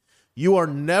illegally, you are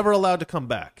never allowed to come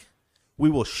back. We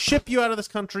will ship you out of this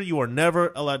country. You are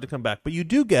never allowed to come back. But you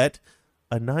do get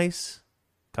a nice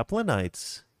couple of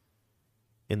nights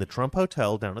in the Trump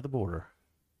Hotel down at the border.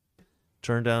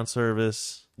 Turn down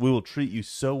service. We will treat you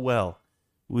so well.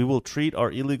 We will treat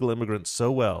our illegal immigrants so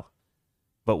well.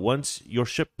 But once you're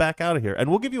shipped back out of here, and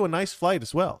we'll give you a nice flight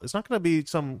as well. It's not going to be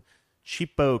some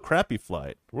cheapo, crappy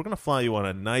flight. We're going to fly you on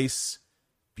a nice,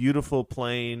 beautiful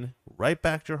plane right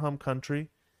back to your home country.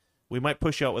 We might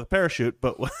push you out with a parachute,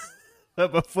 but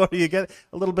before you get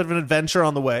a little bit of an adventure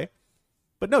on the way.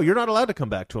 But no, you're not allowed to come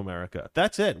back to America.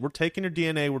 That's it. We're taking your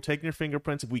DNA. We're taking your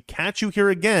fingerprints. If we catch you here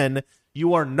again,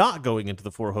 you are not going into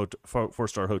the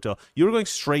 4-star hotel. You're going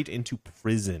straight into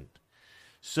prison.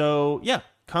 So, yeah,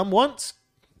 come once,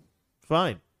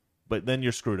 fine. But then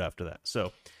you're screwed after that.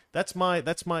 So that's my,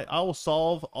 I will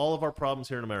solve all of our problems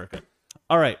here in America.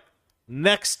 All right,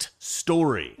 next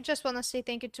story. Just want to say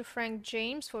thank you to Frank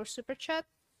James for Super Chat.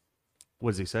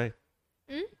 What does he say?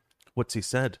 What's he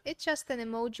said? It's just an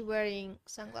emoji wearing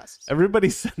sunglasses.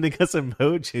 Everybody's sending us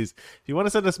emojis. If you want to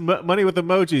send us money with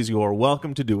emojis, you are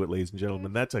welcome to do it, ladies and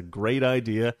gentlemen. That's a great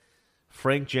idea.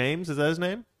 Frank James, is that his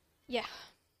name? Yeah.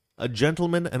 A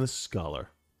gentleman and a scholar.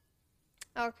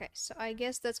 Okay, so I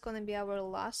guess that's going to be our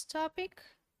last topic.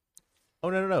 Oh,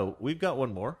 no. We've got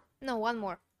one more. No, one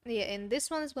more. Yeah, and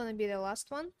this one is going to be the last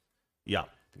one. Yeah.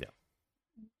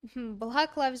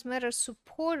 Black Lives Matter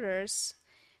supporters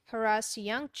harass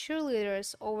young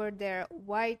cheerleaders over their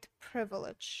white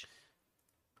privilege.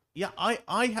 Yeah,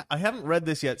 I haven't read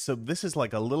this yet, so this is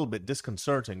like a little bit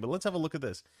disconcerting, but let's have a look at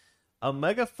this. A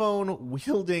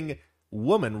megaphone-wielding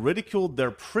woman ridiculed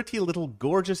their pretty little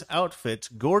gorgeous outfits,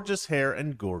 gorgeous hair,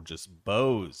 and gorgeous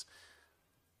bows.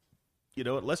 You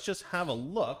know what, let's just have a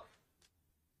look.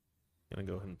 I'm going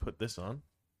to go ahead and put this on.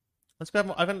 I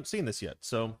haven't seen this yet,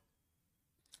 so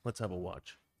let's have a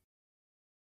watch.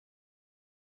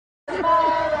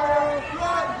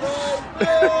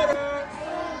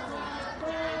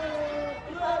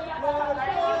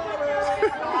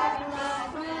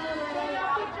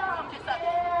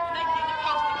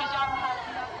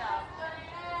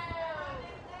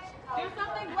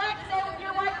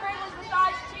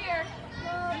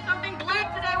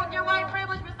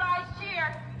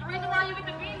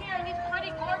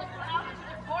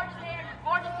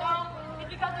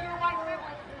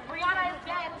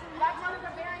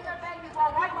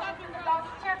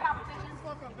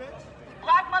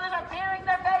 Black mothers are bearing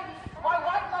their babies while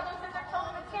white mothers send their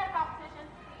children to cheer competitions.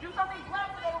 Do something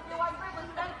black today with your white privilege.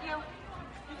 Thank you.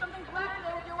 Do something black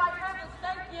today with your white privilege.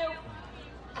 Thank you.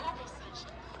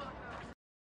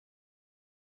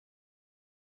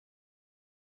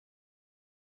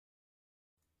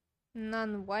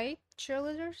 Non-white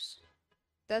cheerleaders?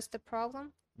 That's the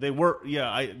problem? They were,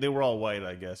 they were all white,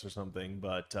 I guess, or something.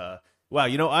 But wow,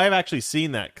 I've actually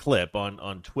seen that clip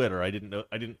on Twitter.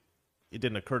 It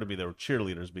didn't occur to me they were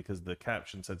cheerleaders because the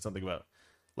caption said something about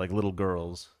like little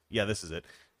girls. Yeah, this is it.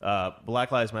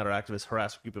 Black Lives Matter activists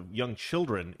harassed a group of young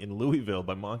children in Louisville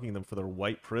by mocking them for their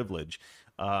white privilege.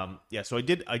 So I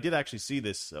did actually see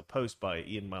this post by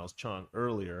Ian Miles Chong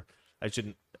earlier. I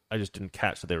just didn't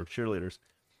catch that they were cheerleaders,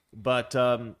 but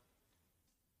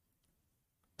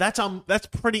that's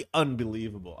pretty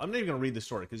unbelievable. I'm not even going to read the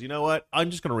story because you know what? I'm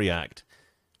just going to react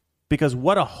because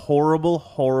what a horrible,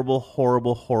 horrible,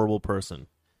 horrible, horrible person.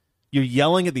 You're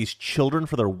yelling at these children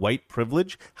for their white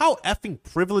privilege? How effing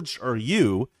privileged are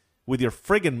you with your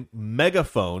friggin'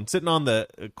 megaphone sitting on the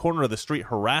corner of the street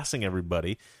harassing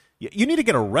everybody? You need to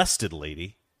get arrested,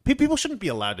 lady. People shouldn't be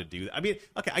allowed to do that. I mean,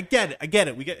 okay, I get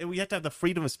it. We have to have the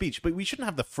freedom of speech, but we shouldn't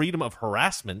have the freedom of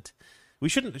harassment. We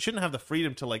shouldn't have the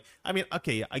freedom to like. I mean,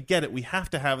 okay, I get it. We have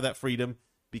to have that freedom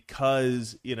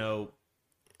because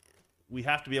we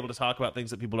have to be able to talk about things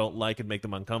that people don't like and make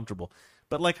them uncomfortable.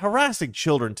 But like harassing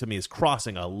children to me is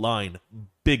crossing a line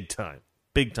big time.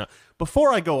 Big time.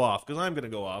 Before I go off, because I'm going to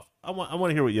go off, I want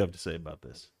to hear what you have to say about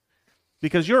this.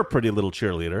 Because you're a pretty little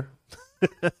cheerleader.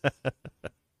 All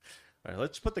right,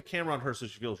 let's put the camera on her so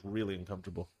she feels really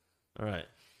uncomfortable. All right.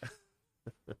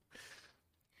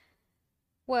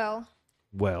 Well,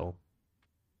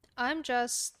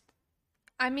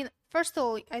 first of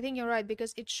all, I think you're right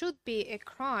because it should be a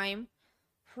crime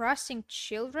harassing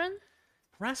children.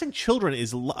 Harassing children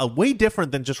is way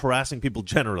different than just harassing people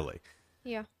generally.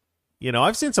 Yeah.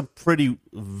 I've seen some pretty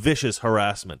vicious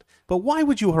harassment. But why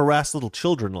would you harass little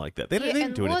children like that? They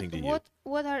didn't do anything to you.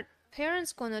 What are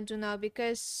parents gonna do now?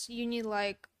 Because you need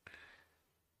like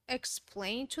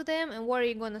explain to them, and what are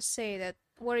you gonna say?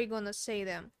 What are you gonna say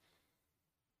them?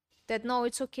 That no,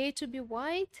 it's okay to be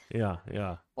white? Yeah.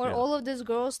 Or all of these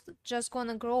girls just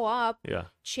gonna grow up,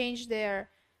 change their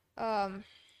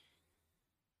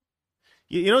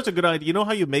it's a good idea. You know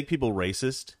how you make people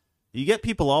racist? You get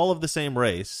people all of the same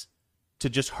race to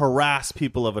just harass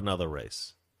people of another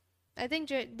race. I think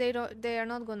they are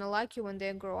not gonna like you when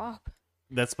they grow up.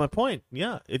 That's my point.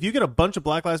 Yeah. If you get a bunch of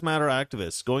Black Lives Matter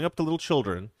activists going up to little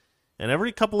children and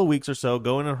every couple of weeks or so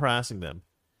going and harassing them,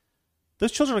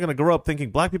 those children are going to grow up thinking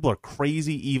black people are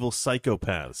crazy, evil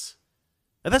psychopaths.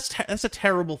 And that's a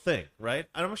terrible thing, right?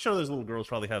 I'm sure those little girls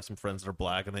probably have some friends that are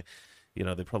black and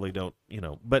they probably don't,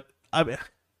 but I mean,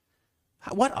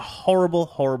 what a horrible,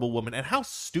 horrible woman. And how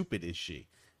stupid is she?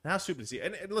 And how stupid is he?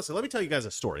 And listen, let me tell you guys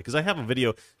a story because I have a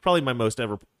video, probably my most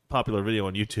ever popular video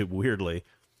on YouTube, weirdly,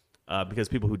 because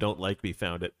people who don't like me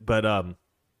found it. But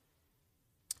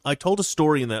I told a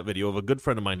story in that video of a good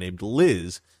friend of mine named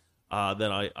Liz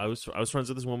that I was friends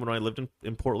with this woman when I lived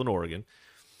in Portland, Oregon.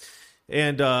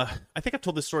 And I think I've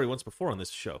told this story once before on this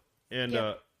show.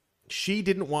 And she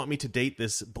didn't want me to date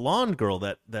this blonde girl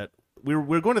that we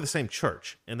were going to the same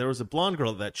church. And there was a blonde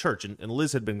girl at that church. And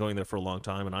Liz had been going there for a long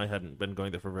time. And I hadn't been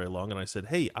going there for very long. And I said,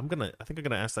 hey, I think I'm going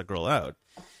to ask that girl out.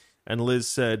 And Liz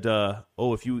said,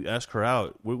 if you ask her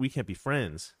out, we can't be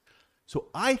friends. So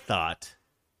I thought,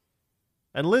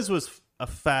 and Liz was a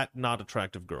fat, not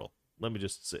attractive girl. Let me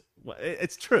just say, well,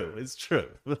 it's true. It's true.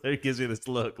 It gives you this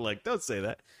look like, don't say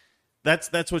that.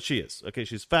 That's what she is. Okay,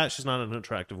 she's fat. She's not an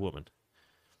attractive woman.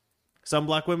 Some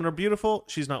black women are beautiful.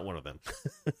 She's not one of them.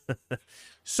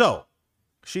 So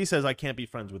she says, I can't be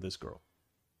friends with this girl.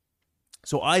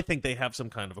 So I think they have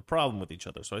some kind of a problem with each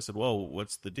other. So I said, well,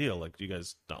 what's the deal? Like, do you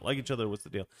guys not like each other? What's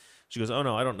the deal? She goes, oh,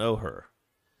 no, I don't know her.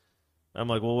 I'm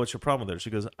like, well, what's your problem with her?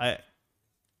 She goes, I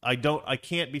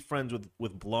can't be friends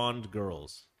with blonde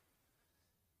girls.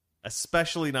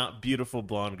 Especially not beautiful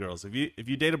blonde girls. If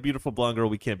you date a beautiful blonde girl,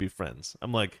 we can't be friends.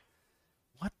 I'm like,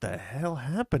 what the hell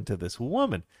happened to this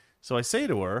woman? So I say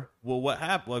to her, well, what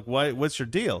happened? Like, what's your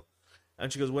deal?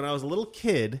 And she goes, when I was a little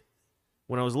kid,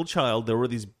 when I was a little child, there were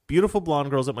these beautiful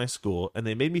blonde girls at my school, and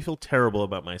they made me feel terrible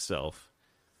about myself.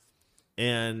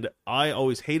 And I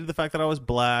always hated the fact that I was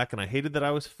black, and I hated that I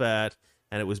was fat,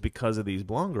 and it was because of these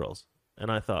blonde girls.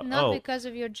 And I thought, not because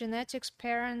of your genetics,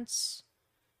 parents,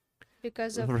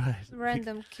 because of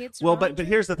random kids. Well, but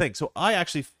here's the thing. So I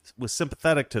actually was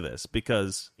sympathetic to this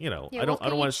because I don't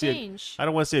want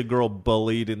to see a girl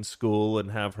bullied in school and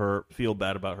have her feel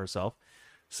bad about herself.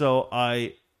 So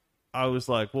I was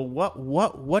like, well,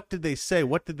 what did they say?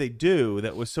 What did they do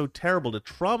that was so terrible to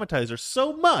traumatize her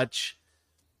so much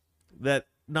that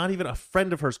not even a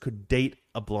friend of hers could date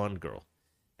a blonde girl?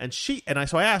 So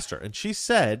I asked her, and she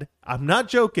said, I'm not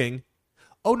joking.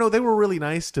 Oh no, they were really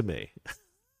nice to me.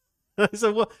 I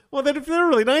said, well, then if they're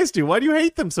really nice to you, why do you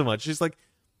hate them so much? She's like,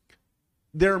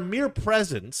 their mere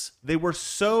presence, they were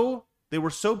so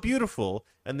beautiful,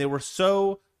 and they were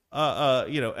so,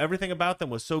 everything about them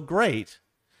was so great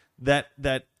that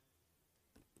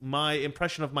my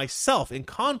impression of myself, in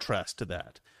contrast to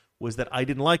that, was that I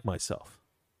didn't like myself.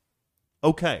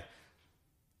 Okay.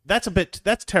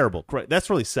 That's terrible. Correct. That's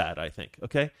really sad, I think.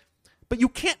 Okay. But you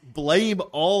can't blame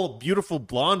all beautiful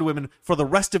blonde women for the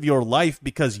rest of your life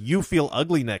because you feel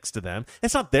ugly next to them.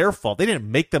 It's not their fault. They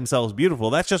didn't make themselves beautiful.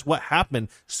 That's just what happened.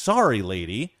 Sorry,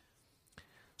 lady.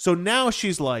 So now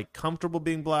she's like comfortable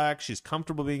being black. She's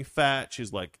comfortable being fat.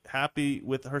 She's like happy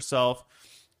with herself.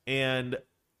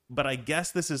 But I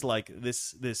guess this is like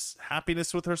this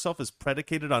happiness with herself is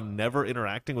predicated on never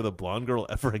interacting with a blonde girl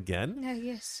ever again.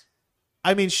 Yes.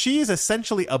 I mean, she is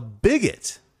essentially a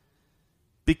bigot.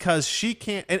 Because she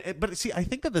can't, but see, I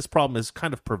think that this problem is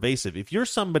kind of pervasive. If you're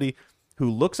somebody who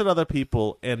looks at other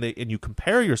people and you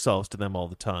compare yourselves to them all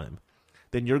the time,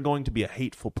 then you're going to be a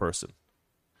hateful person.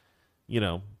 You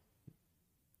know,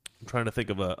 I'm trying to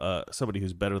think of somebody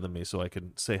who's better than me so I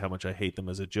can say how much I hate them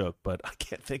as a joke, but I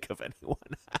can't think of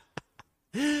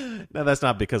anyone. Now, that's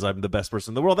not because I'm the best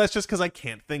person in the world. That's just because I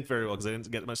can't think very well because I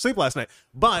didn't get much sleep last night.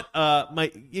 But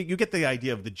you get the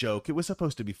idea of the joke. It was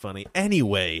supposed to be funny.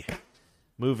 Anyway.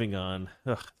 Moving on.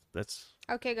 That's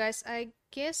okay, guys. I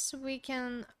guess we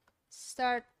can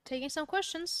start taking some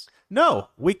questions. No,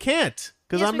 we can't,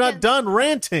 because Yes, I'm we not can. done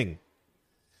ranting.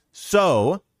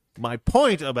 So, my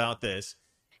point about this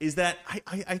is that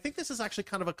I think this is actually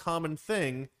kind of a common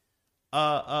thing.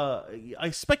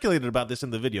 I speculated about this in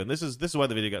the video, and this is why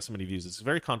the video got so many views. It's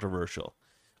very controversial.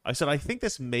 I said I think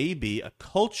this may be a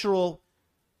cultural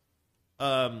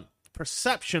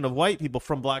perception of white people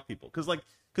from black people, because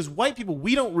white people,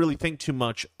 we don't really think too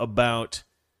much about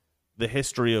the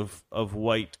history of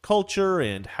white culture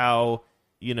and how,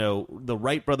 you know, the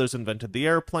Wright brothers invented the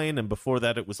airplane, and before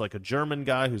that it was like a German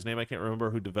guy whose name I can't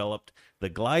remember who developed the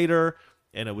glider,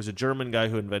 and it was a German guy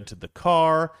who invented the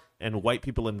car, and white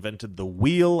people invented the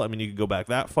wheel. I mean, you could go back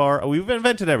that far. We've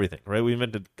invented everything, right? We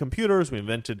invented computers, we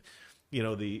invented, you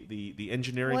know, the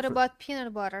engineering. What about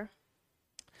peanut butter?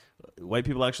 White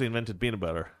people actually invented peanut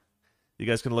butter. You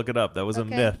guys can look it up. That was a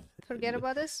Okay, myth. forget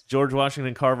about this. George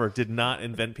Washington Carver did not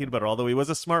invent peanut butter, although he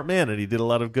was a smart man and he did a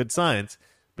lot of good science.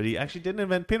 But he actually didn't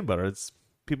invent peanut butter.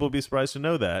 People would be surprised to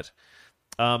know that.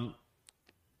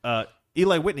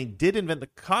 Eli Whitney did invent the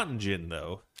cotton gin,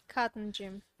 though, Cotton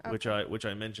Gym. Okay. which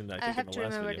I mentioned. I think have in the to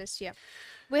last remember video. this. Yeah,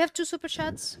 we have 2 super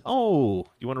chats. Oh,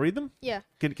 you want to read them? Yeah.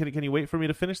 Can you wait for me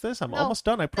to finish this? I'm No. almost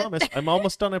done. I promise. I'm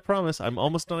almost done. I promise. I'm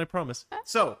almost done. I promise.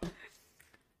 So,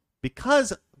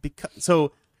 because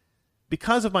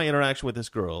of my interaction with this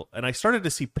girl, and I started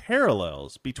to see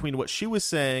parallels between what she was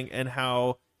saying and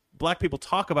how black people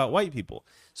talk about white people.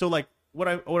 So, like, what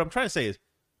I'm trying to say is,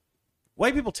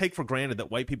 white people take for granted that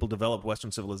white people developed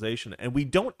Western civilization, and we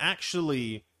don't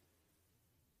actually.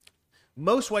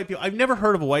 Most white people, I've never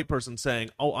heard of a white person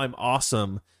saying, "Oh, I'm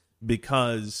awesome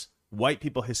because white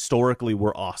people historically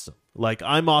were awesome." Like,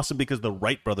 I'm awesome because the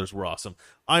Wright brothers were awesome.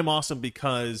 I'm awesome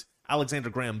because Alexander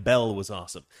Graham Bell was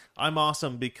awesome. I'm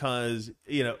awesome because,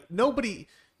 you know, nobody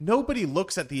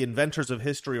looks at the inventors of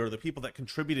history or the people that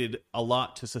contributed a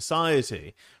lot to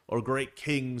society or great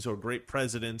kings or great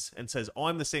presidents and says, "Oh,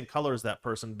 I'm the same color as that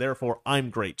person, therefore I'm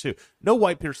great too." No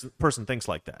white person thinks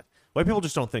like that. White people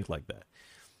just don't think like that.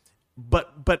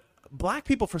 But black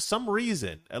people, for some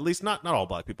reason, at least not all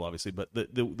black people, obviously, but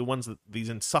the ones these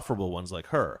insufferable ones like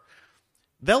her,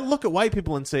 they'll look at white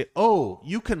people and say, "Oh,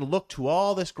 you can look to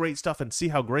all this great stuff and see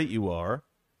how great you are,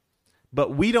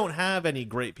 but we don't have any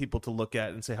great people to look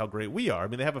at and say how great we are." I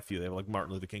mean, they have a few. They have like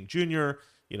Martin Luther King Jr.,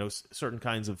 you know, certain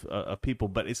kinds of people,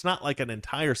 but it's not like an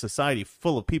entire society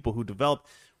full of people who developed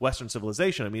Western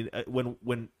civilization. I mean,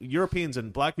 when Europeans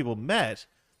and black people met,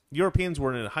 Europeans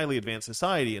were in a highly advanced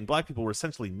society, and black people were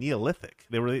essentially Neolithic.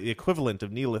 They were the equivalent of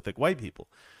Neolithic white people.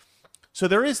 So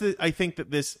there is, I think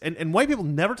that this, and white people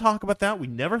never talk about that. We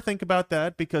never think about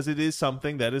that because it is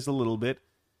something that is a little bit,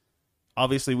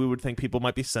 obviously we would think people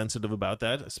might be sensitive about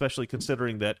that, especially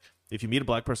considering that if you meet a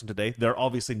black person today, they're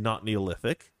obviously not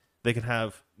Neolithic. They can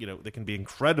have, you know, they can be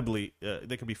incredibly,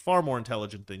 they can be far more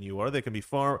intelligent than you are. They can be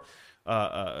far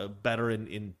better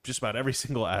in just about every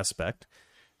single aspect.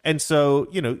 And so,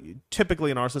 you know, typically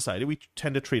in our society, we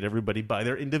tend to treat everybody by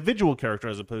their individual character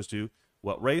as opposed to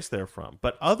what race they're from.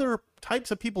 But other types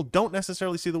of people don't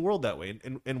necessarily see the world that way.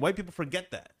 And white people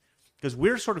forget that because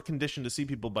we're sort of conditioned to see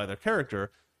people by their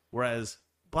character, whereas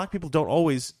black people don't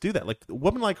always do that. Like a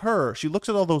woman like her, she looks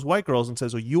at all those white girls and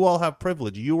says, "Oh, you all have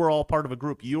privilege. You are all part of a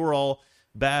group. You are all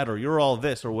bad, or you're all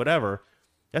this or whatever."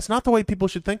 That's not the way people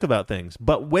should think about things.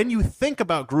 But when you think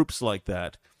about groups like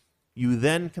that, you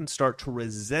then can start to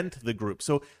resent the group.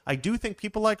 So I do think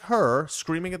people like her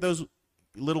screaming at those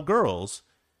little girls,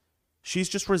 she's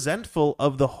just resentful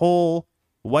of the whole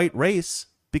white race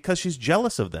because she's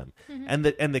jealous of them. Mm-hmm.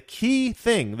 And the key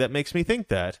thing that makes me think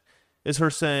that is her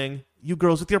saying, you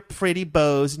girls with your pretty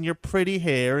bows and your pretty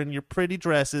hair and your pretty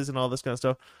dresses and all this kind of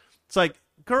stuff. It's like,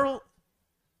 girl,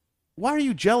 why are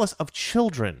you jealous of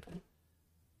children?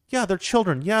 Yeah, they're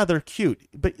children. Yeah, they're cute.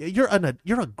 But you're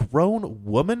a grown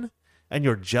woman and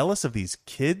you're jealous of these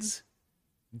kids?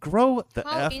 Grow the How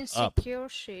F up. insecure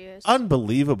she is.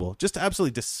 Unbelievable. Just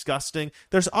absolutely disgusting.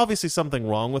 There's obviously something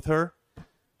wrong with her.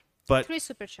 But 3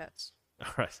 super chats.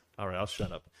 All right, I'll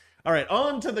shut up. All right,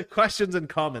 on to the questions and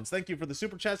comments. Thank you for the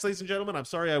super chats, ladies and gentlemen. I'm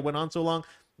sorry I went on so long,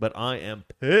 but I am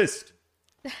pissed.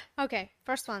 Okay,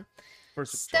 first one.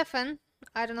 First, Stefan,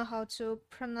 I don't know how to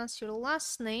pronounce your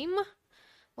last name.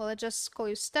 Well, I just call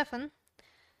you Stefan.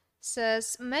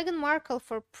 Says Meghan Markle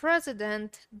for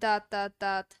president ...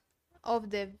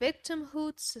 of the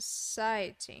Victimhood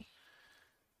Society.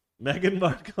 Meghan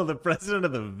Markle, the president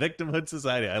of the Victimhood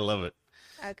Society. I love it.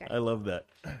 Okay. I love that.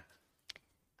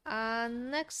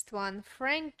 Next one,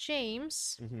 Frank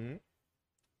James. Mm-hmm.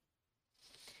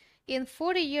 In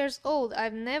 40 years old,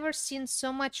 I've never seen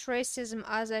so much racism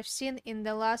as I've seen in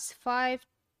the last 5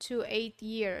 to 8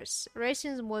 years.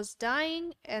 Racism was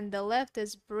dying, and the left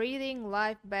is breathing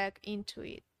life back into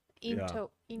it. Into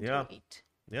it.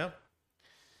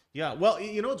 Yeah. Well,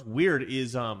 you know what's weird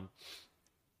is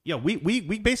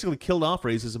we basically killed off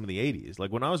racism in the 80s.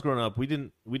 Like when I was growing up, we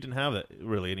didn't have that,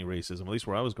 really any racism, at least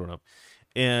where I was growing up.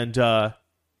 And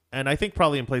I think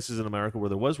probably in places in America where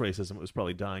there was racism, it was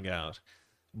probably dying out.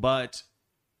 But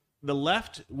the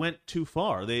left went too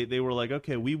far. They were like,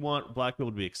 okay, we want black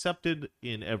people to be accepted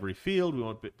in every field. We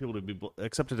want people to be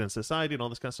accepted in society and all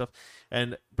this kind of stuff.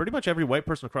 And pretty much every white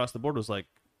person across the board was like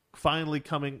finally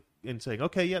coming and saying,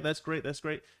 okay, yeah, that's great.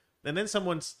 And then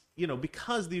someone's,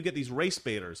 because you get these race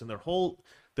baiters and their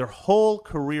whole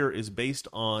career is based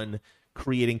on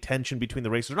creating tension between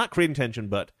the races. They're not creating tension,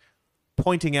 but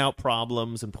pointing out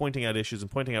problems and pointing out issues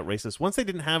and pointing out racists. Once they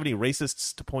didn't have any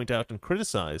racists to point out and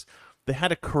criticize, they had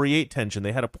to create tension.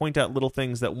 They had to point out little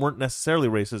things that weren't necessarily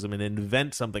racism and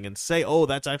invent something and say, oh,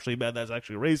 that's actually bad, that's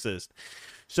actually racist.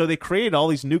 So they created all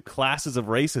these new classes of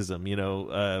racism,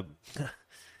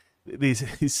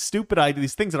 these stupid ideas,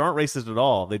 these things that aren't racist at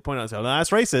all. They'd point out and say, oh,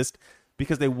 that's racist,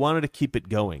 because they wanted to keep it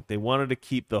going. They wanted to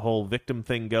keep the whole victim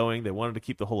thing going. They wanted to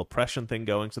keep the whole oppression thing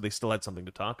going, so they still had something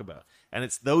to talk about. And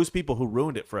it's those people who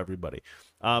ruined it for everybody.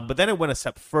 But then it went a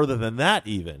step further than that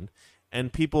even,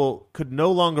 and people could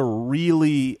no longer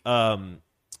really...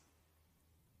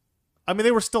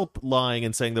 they were still lying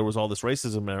and saying there was all this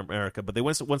racism in America, but they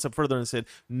went one step further and said,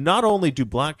 not only do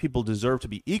black people deserve to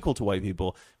be equal to white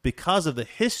people because of the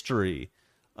history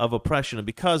of oppression and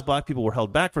because black people were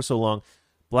held back for so long,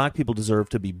 black people deserve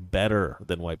to be better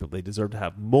than white people. They deserve to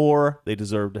have more. They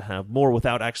deserve to have more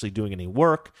without actually doing any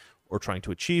work or trying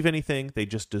to achieve anything. They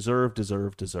just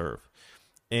deserve.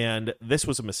 And this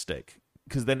was a mistake,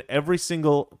 because then every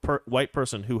single white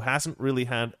person who hasn't really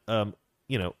had,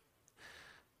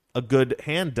 a good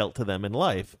hand dealt to them in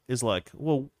life is like,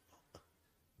 well,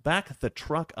 back the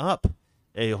truck up,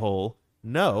 a-hole.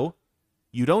 No,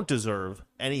 you don't deserve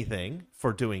anything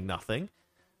for doing nothing.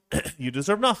 You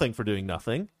deserve nothing for doing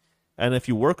nothing. And if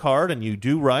you work hard and you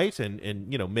do right, and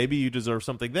maybe you deserve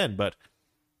something then. But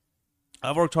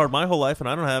I've worked hard my whole life and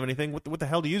I don't have anything. What the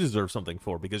hell do you deserve something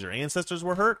for? Because your ancestors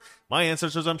were hurt? My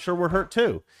ancestors, I'm sure, were hurt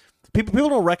too. People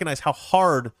don't recognize how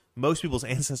hard most people's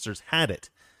ancestors had it.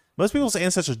 Most people's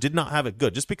ancestors did not have it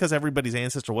good. Just because everybody's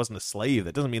ancestor wasn't a slave,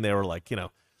 that doesn't mean they were like,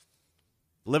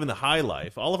 living the high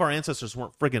life. All of our ancestors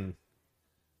weren't friggin'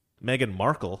 Meghan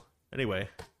Markle. Anyway,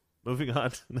 moving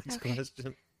on to the next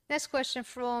question. Next question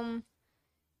from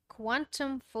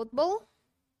Quantum Football.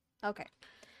 Okay.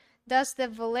 Does the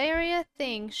Valeria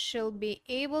think she'll be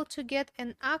able to get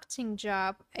an acting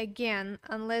job again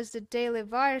unless the Daily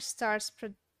Wire starts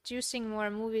producing more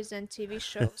movies and TV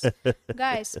shows?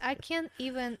 Guys, I can't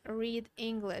even read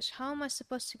English. How am I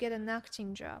supposed to get an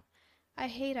acting job? I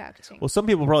hate acting. Well, some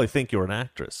people probably think you're an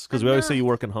actress, because we always say you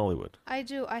work in Hollywood. I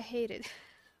do. I hate it.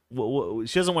 Well,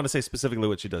 she doesn't want to say specifically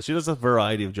what she does. She does a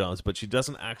variety of jobs, but she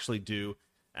doesn't actually do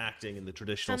acting in the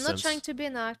traditional sense. I'm not trying to be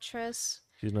an actress.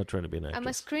 She's not trying to be an actress. I'm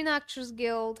a Screen Actors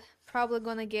Guild. Probably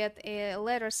gonna get a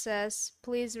letter says,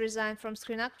 please resign from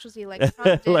Screen Actors Guild, like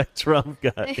Trump did. Like Trump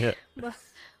got, yeah. But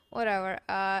whatever.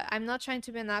 I'm not trying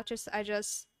to be an actress. I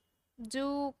just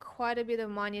do quite a bit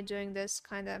of money doing this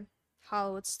kind of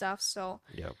Hollywood stuff. So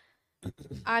yeah.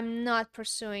 I'm not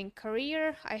pursuing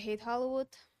career. I hate Hollywood.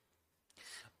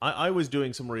 I was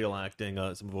doing some real acting,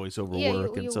 some voiceover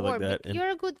work and stuff like that. And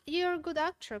you're a good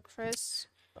actor, Chris.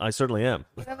 I certainly am.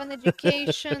 You have an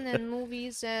education and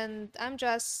movies, and I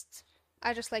just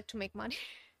like to make money.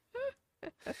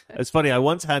 It's funny. I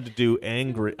once had to do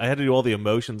I had to do all the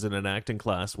emotions in an acting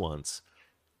class once,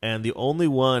 and the only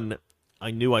one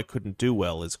I knew I couldn't do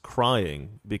well is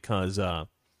crying, because I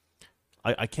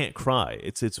can't cry.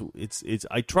 It's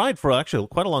I tried for actually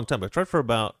quite a long time. I tried for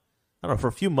about, I don't know, for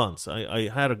a few months. I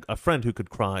had a friend who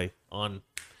could cry on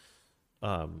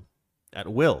at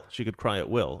will. She could cry at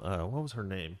will. What was her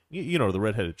name? You know, the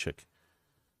redheaded chick.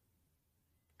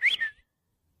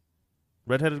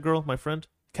 Redheaded girl, my friend?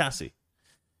 Cassie.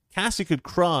 Cassie could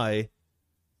cry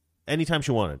anytime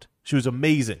she wanted. She was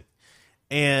amazing.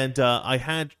 And I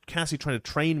had Cassie trying to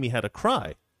train me how to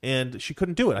cry, and she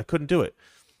couldn't do it. I couldn't do it.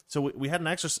 So we had an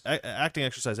acting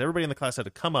exercise. Everybody in the class had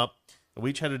to come up, and we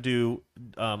each had to do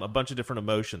a bunch of different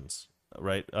emotions,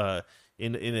 right?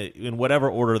 In whatever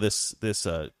order this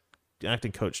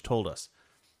acting coach told us.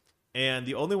 And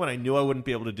the only one I knew I wouldn't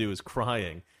be able to do is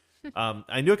crying.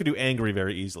 I knew I could do angry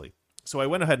very easily. So I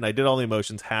went ahead and I did all the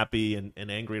emotions, happy and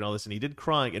angry and all this, and he did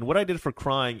crying. And what I did for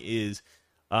crying is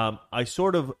I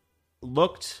sort of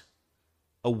looked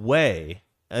away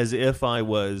as if I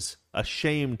was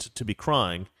ashamed to be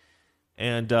crying,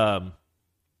 and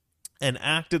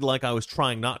acted like I was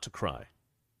trying not to cry,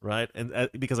 right? And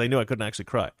because I knew I couldn't actually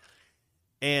cry.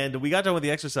 And we got done with the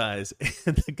exercise,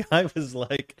 and the guy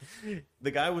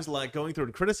was like going through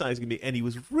and criticizing me, and he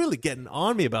was really getting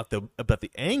on me about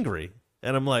the angry.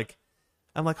 And I'm like,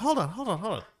 hold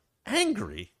on,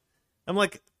 angry. I'm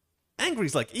like,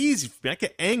 angry's like easy for me. I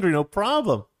get angry, no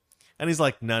problem. And he's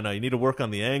like, no, you need to work on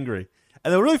the angry.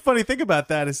 And the really funny thing about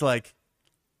that is, like,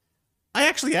 I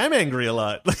actually am angry a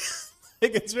lot.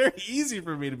 Like, it's very easy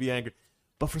for me to be angry.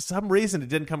 But for some reason, it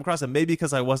didn't come across. And maybe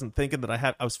because I wasn't thinking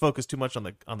that I was focused too much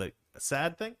on the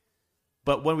sad thing.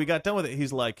 But when we got done with it,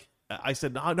 he's like, I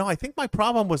said, no, I think my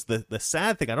problem was the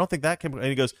sad thing. I don't think that came. And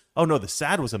he goes, oh, no, the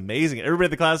sad was amazing. And everybody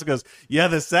in the class goes, yeah,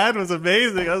 the sad was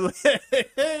amazing. I was like,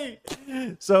 hey.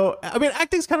 So, I mean,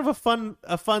 acting's kind of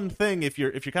a fun thing if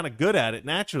you're kind of good at it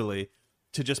naturally,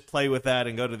 to just play with that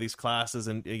and go to these classes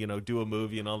and, you know, do a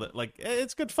movie and all that. Like,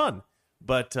 it's good fun.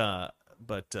 But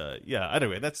yeah,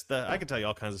 anyway, I can tell you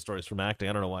all kinds of stories from acting.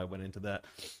 I don't know why I went into that.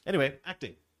 Anyway,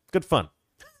 acting, good fun.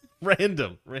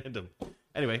 Random.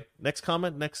 Anyway, next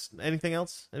comment, anything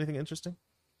else? Anything interesting?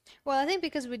 Well, I think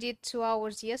because we did 2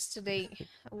 hours yesterday,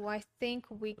 I think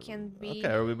we can be...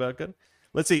 Okay, are we about good?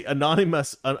 Let's see.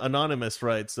 Anonymous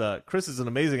writes, Chris is an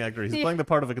amazing actor. He's playing the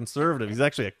part of a conservative. He's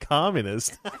actually a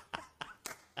communist.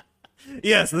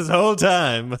 Yes, this whole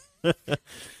time.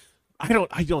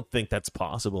 I don't think that's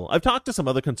possible. I've talked to some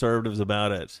other conservatives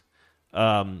about it.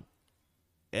 And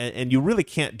you really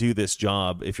can't do this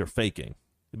job if you're faking,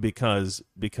 because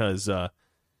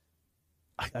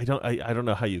I don't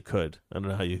know how you could. I don't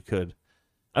know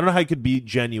how you could be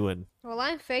genuine. Well,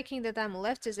 I'm faking that I'm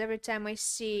leftist every time I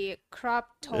see crop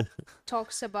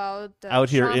talks about out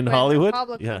here Trump in and Hollywood.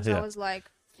 Republicans. Yeah. I was like,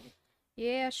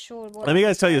 yeah, sure. Let me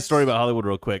guys tell you a story about Hollywood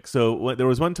real quick. So there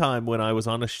was one time when I was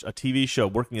on a TV show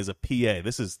working as a PA.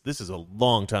 This is a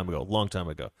long time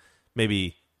ago,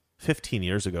 maybe 15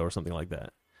 years ago or something like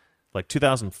that, like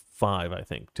 2005, I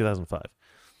think, 2005.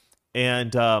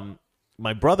 And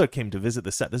my brother came to visit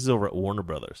the set. This is over at Warner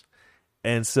Brothers,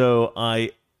 and so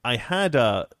I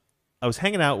was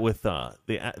hanging out with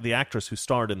the actress who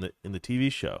starred in the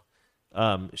TV show.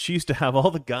 She used to have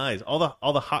all the guys, all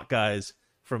the hot guys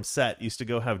from set used to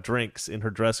go have drinks in her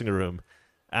dressing room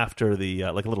after the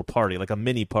like a little party, like a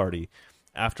mini party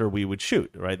after we would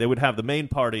shoot. Right, they would have the main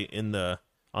party on the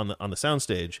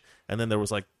soundstage, and then there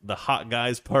was like the hot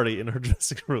guys party in her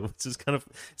dressing room, which is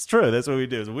it's true. That's what we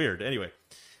do. It's weird. Anyway,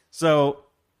 so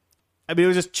I mean, it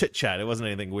was just chit chat. It wasn't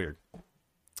anything weird.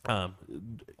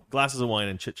 Glasses of wine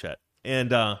and chit chat,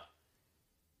 and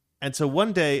so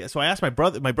one day, so I asked my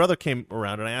brother. My brother came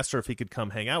around, and I asked her if he could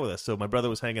come hang out with us. So my brother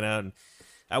was hanging out, and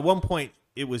at one point,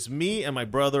 it was me and my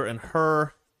brother and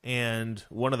her and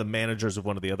one of the managers of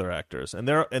one of the other actors, and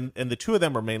the two of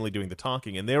them were mainly doing the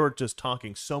talking, and they were just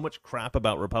talking so much crap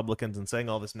about Republicans and saying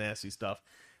all this nasty stuff,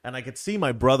 and I could see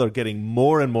my brother getting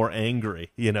more and more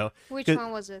angry. You know, which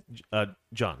one was it?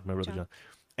 John, my brother John.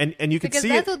 And you could because see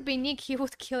that would be Nick. He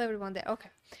would kill everyone there. Okay.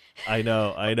 I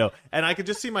know, and I could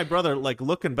just see my brother like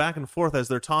looking back and forth as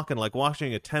they're talking, like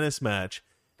watching a tennis match,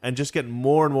 and just getting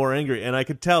more and more angry, and I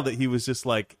could tell that he was just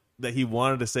like that he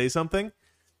wanted to say something.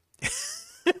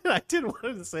 I didn't want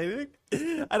him to say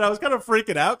anything, and I was kind of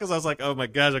freaking out because I was like, "Oh my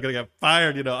gosh, I'm gonna get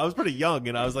fired!" You know, I was pretty young,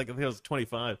 and I was like, I think I was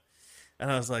 25,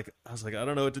 and I was like, I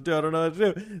don't know what to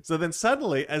do. So then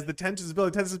suddenly, as the tension is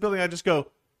building, I just go,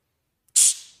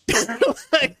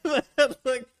 like,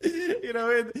 you know,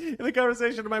 in the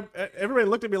conversation, everybody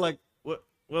looked at me like, "What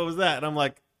was that?" And I'm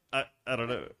like, I don't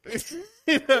know.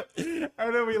 You know, I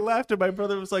don't know. We laughed, and my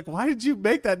brother was like, "Why did you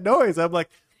make that noise?" I'm like,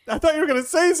 I thought you were going to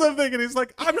say something. And he's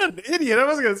like, I'm not an idiot. I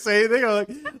wasn't going to say anything. I'm like,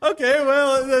 okay,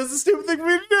 well, that's a stupid thing for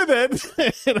me to do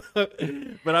then. You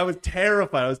know? But I was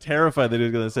terrified. I was terrified that he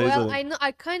was going to say Well, something.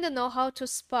 I kind of know how to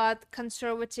spot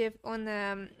conservative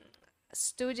on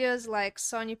studios like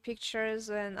Sony Pictures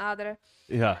and other.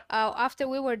 Yeah. After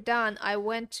we were done, I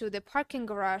went to the parking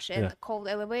garage and Yeah. called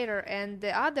elevator, and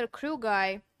the other crew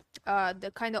guy,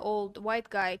 the kind of old white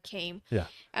guy, came. Yeah.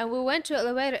 And we went to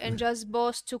elevator and just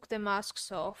both took the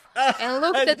masks off and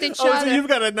looked at each So other you've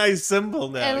got a nice symbol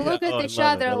now. and Yeah. looked at Oh, I each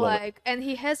love it. other I love it. like, and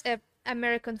he has a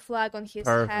American flag on his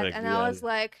head, Perfect, and yeah. I was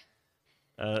like,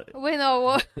 Uh, we know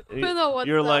what, we know what's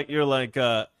you're up. like,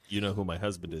 you know who my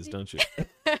husband is, don't you?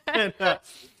 And,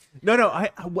 no.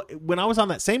 When I was on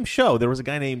that same show, there was a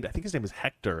guy named, I think his name was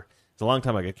Hector. It's a long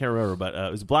time ago. I can't remember, but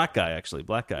it was a black guy, actually,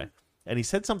 black guy. And he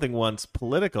said something once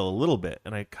political a little bit,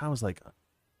 and I kind of was like,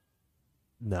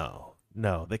 no,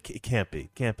 it can't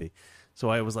be. So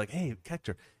I was like, hey,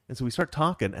 Hector. And so we start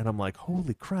talking, and I'm like,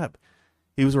 holy crap.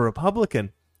 He was a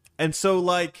Republican. And so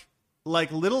like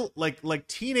little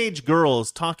teenage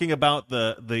girls talking about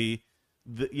the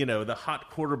hot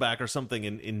quarterback or something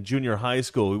in junior high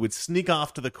school, we would sneak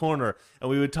off to the corner and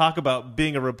we would talk about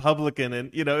being a Republican, and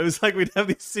it was like we'd have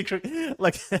these secret,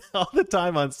 like all the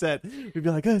time on set. We'd be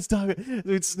like, oh, stop it.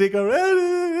 We'd sneak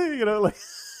over, like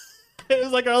it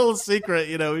was like our little secret,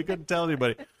 we couldn't tell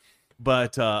anybody.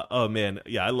 But oh man,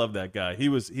 yeah, I love that guy. He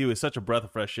was such a breath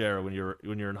of fresh air when you're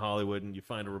in Hollywood and you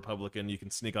find a Republican, you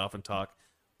can sneak off and talk.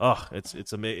 Oh, it's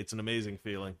an amazing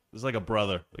feeling. It's like a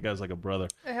brother. The guy's like a brother.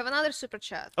 We have another super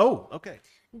chat. Oh, okay.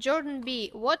 Jordan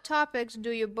B, what topics do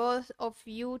you both of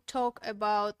you talk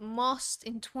about most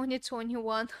in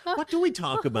 2021? What do we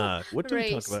talk about? What do we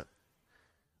talk Race. about?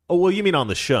 Oh, well, you mean on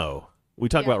the show? We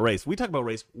talk Yeah. about race. We talk about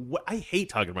race. I hate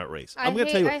talking about race. I I'm going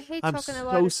to tell you, I hate I'm talking so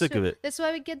about it sick too. of it. That's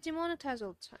why we get demonetized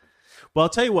all the time. Well, I'll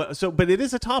tell you what. So, but it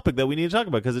is a topic that we need to talk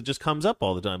about because it just comes up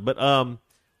all the time. But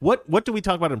what do we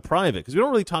talk about in private? Because we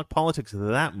don't really talk politics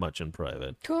that much in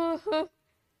private. You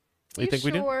think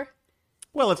we do? sure?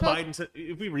 Well, it's So- Biden.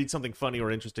 If we read something funny or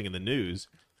interesting in the news,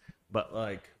 but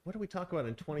like, what do we talk about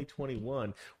in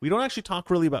 2021? We don't actually talk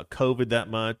really about COVID that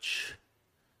much.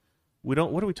 We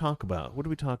don't. What do we talk about?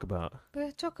 We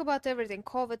talk about everything: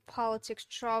 COVID, politics,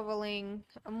 traveling,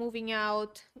 moving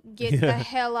out, get the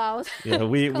hell out. Yeah,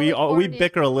 we California.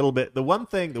 bicker a little bit. The one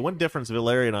difference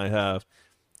Valeria and I have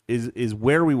is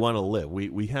where we want to live.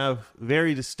 We have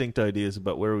very distinct ideas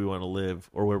about where we want to live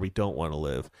or where we don't want to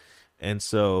live. And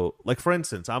so, like, for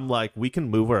instance, I'm like, we can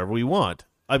move wherever we want.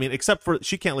 I mean, except for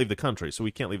she can't leave the country, so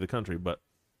we can't leave the country. But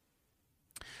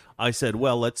I said,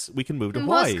 well, we can move to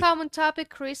Hawaii. Most common topic: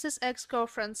 Chris's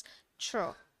ex-girlfriends.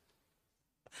 True.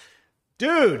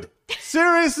 Dude,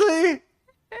 seriously?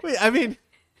 Wait, I mean,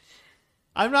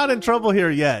 I'm not in trouble here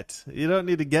yet. You don't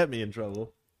need to get me in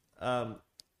trouble.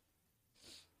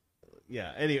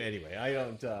 Yeah. Anyway, I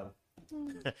don't.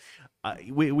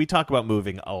 We talk about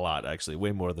moving a lot, actually,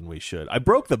 way more than we should. I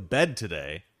broke the bed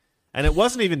today, and it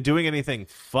wasn't even doing anything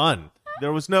fun.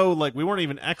 There was no we weren't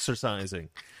even exercising.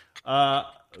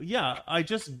 Yeah, I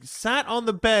just sat on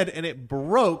the bed and it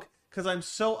broke because I'm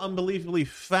so unbelievably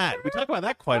fat. We talk about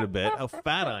that quite a bit. How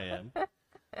fat I am.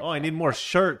 Oh, I need more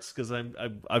shirts because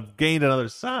I've gained another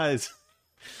size.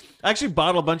 I actually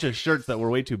bought a bunch of shirts that were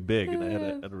way too big, and I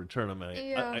had to return them.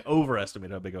 I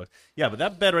overestimated how big I was. Yeah, but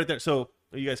that bed right there. So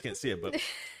you guys can't see it, but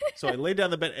so I laid down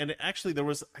the bed, and actually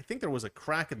I think there was a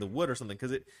crack in the wood or something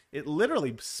because it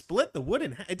literally split the wood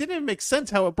in half. It didn't even make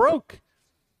sense how it broke.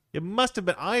 It must have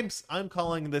been. I'm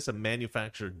calling this a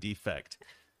manufacturer defect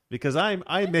because I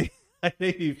may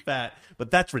be fat, but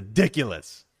that's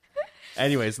ridiculous.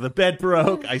 Anyways, the bed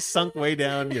broke. I sunk way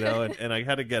down, and I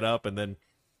had to get up, and then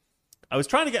I was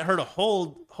trying to get her to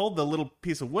hold the little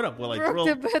piece of wood up while I Broke drilled.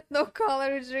 the bed, no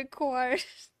collar is required.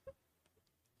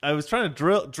 I was trying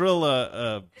to drill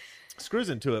screws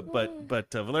into it,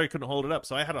 but Valeria couldn't hold it up,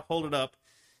 so I had to hold it up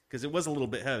because it was a little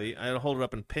bit heavy. I had to hold it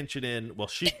up and pinch it in while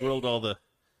she drilled all the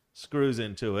screws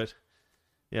into it.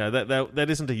 Yeah, that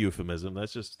isn't a euphemism.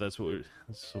 That's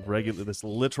regular. This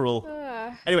literal.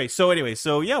 Anyway,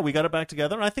 so yeah, we got it back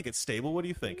together. I think it's stable. What do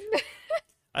you think?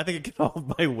 I think it can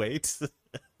hold my weight.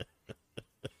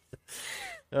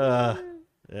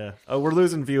 Yeah. Oh, we're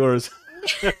losing viewers.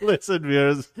 Listen,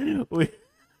 viewers,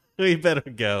 we better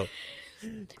go.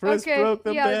 Chris Okay, broke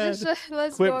the yeah, bed. just,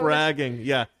 let's Quit go. bragging.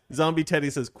 Yeah, Zombie Teddy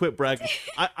says quit bragging.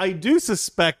 I do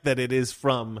suspect that it is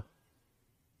from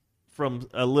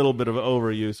a little bit of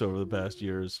overuse over the past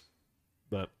years,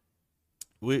 but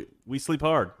we sleep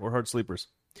hard. We're hard sleepers.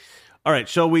 All right,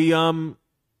 shall we go?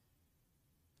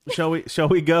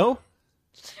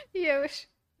 Yeah,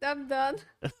 I'm done.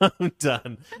 I'm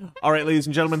done. All right, ladies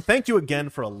and gentlemen, thank you again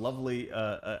for a lovely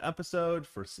episode,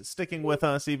 for sticking with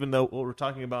us, even though we're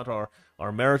talking about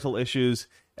our marital issues.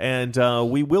 And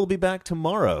we will be back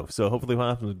tomorrow. So hopefully we'll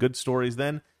have some good stories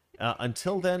then.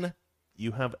 Until then,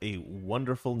 you have a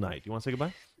wonderful night. You want to say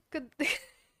goodbye? Good.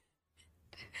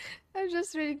 I'm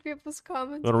just reading people's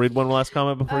comments. You want to read one last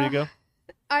comment before you go?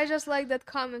 I just like that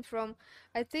comment from,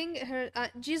 I think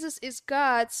Jesus is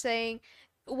God saying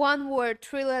one word,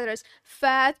 3 letters,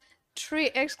 fat,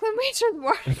 3 exclamation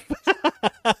mark.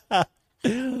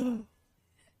 You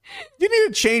need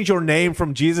to change your name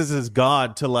from Jesus is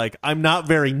God to like, I'm not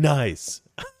very nice.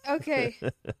 Okay.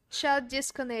 Chat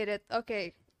disconnected.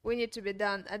 Okay. We need to be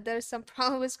done. And there's some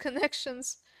problem with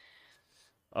connections.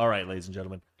 All right, ladies and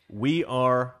gentlemen, we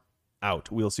are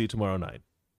out. We'll see you tomorrow night.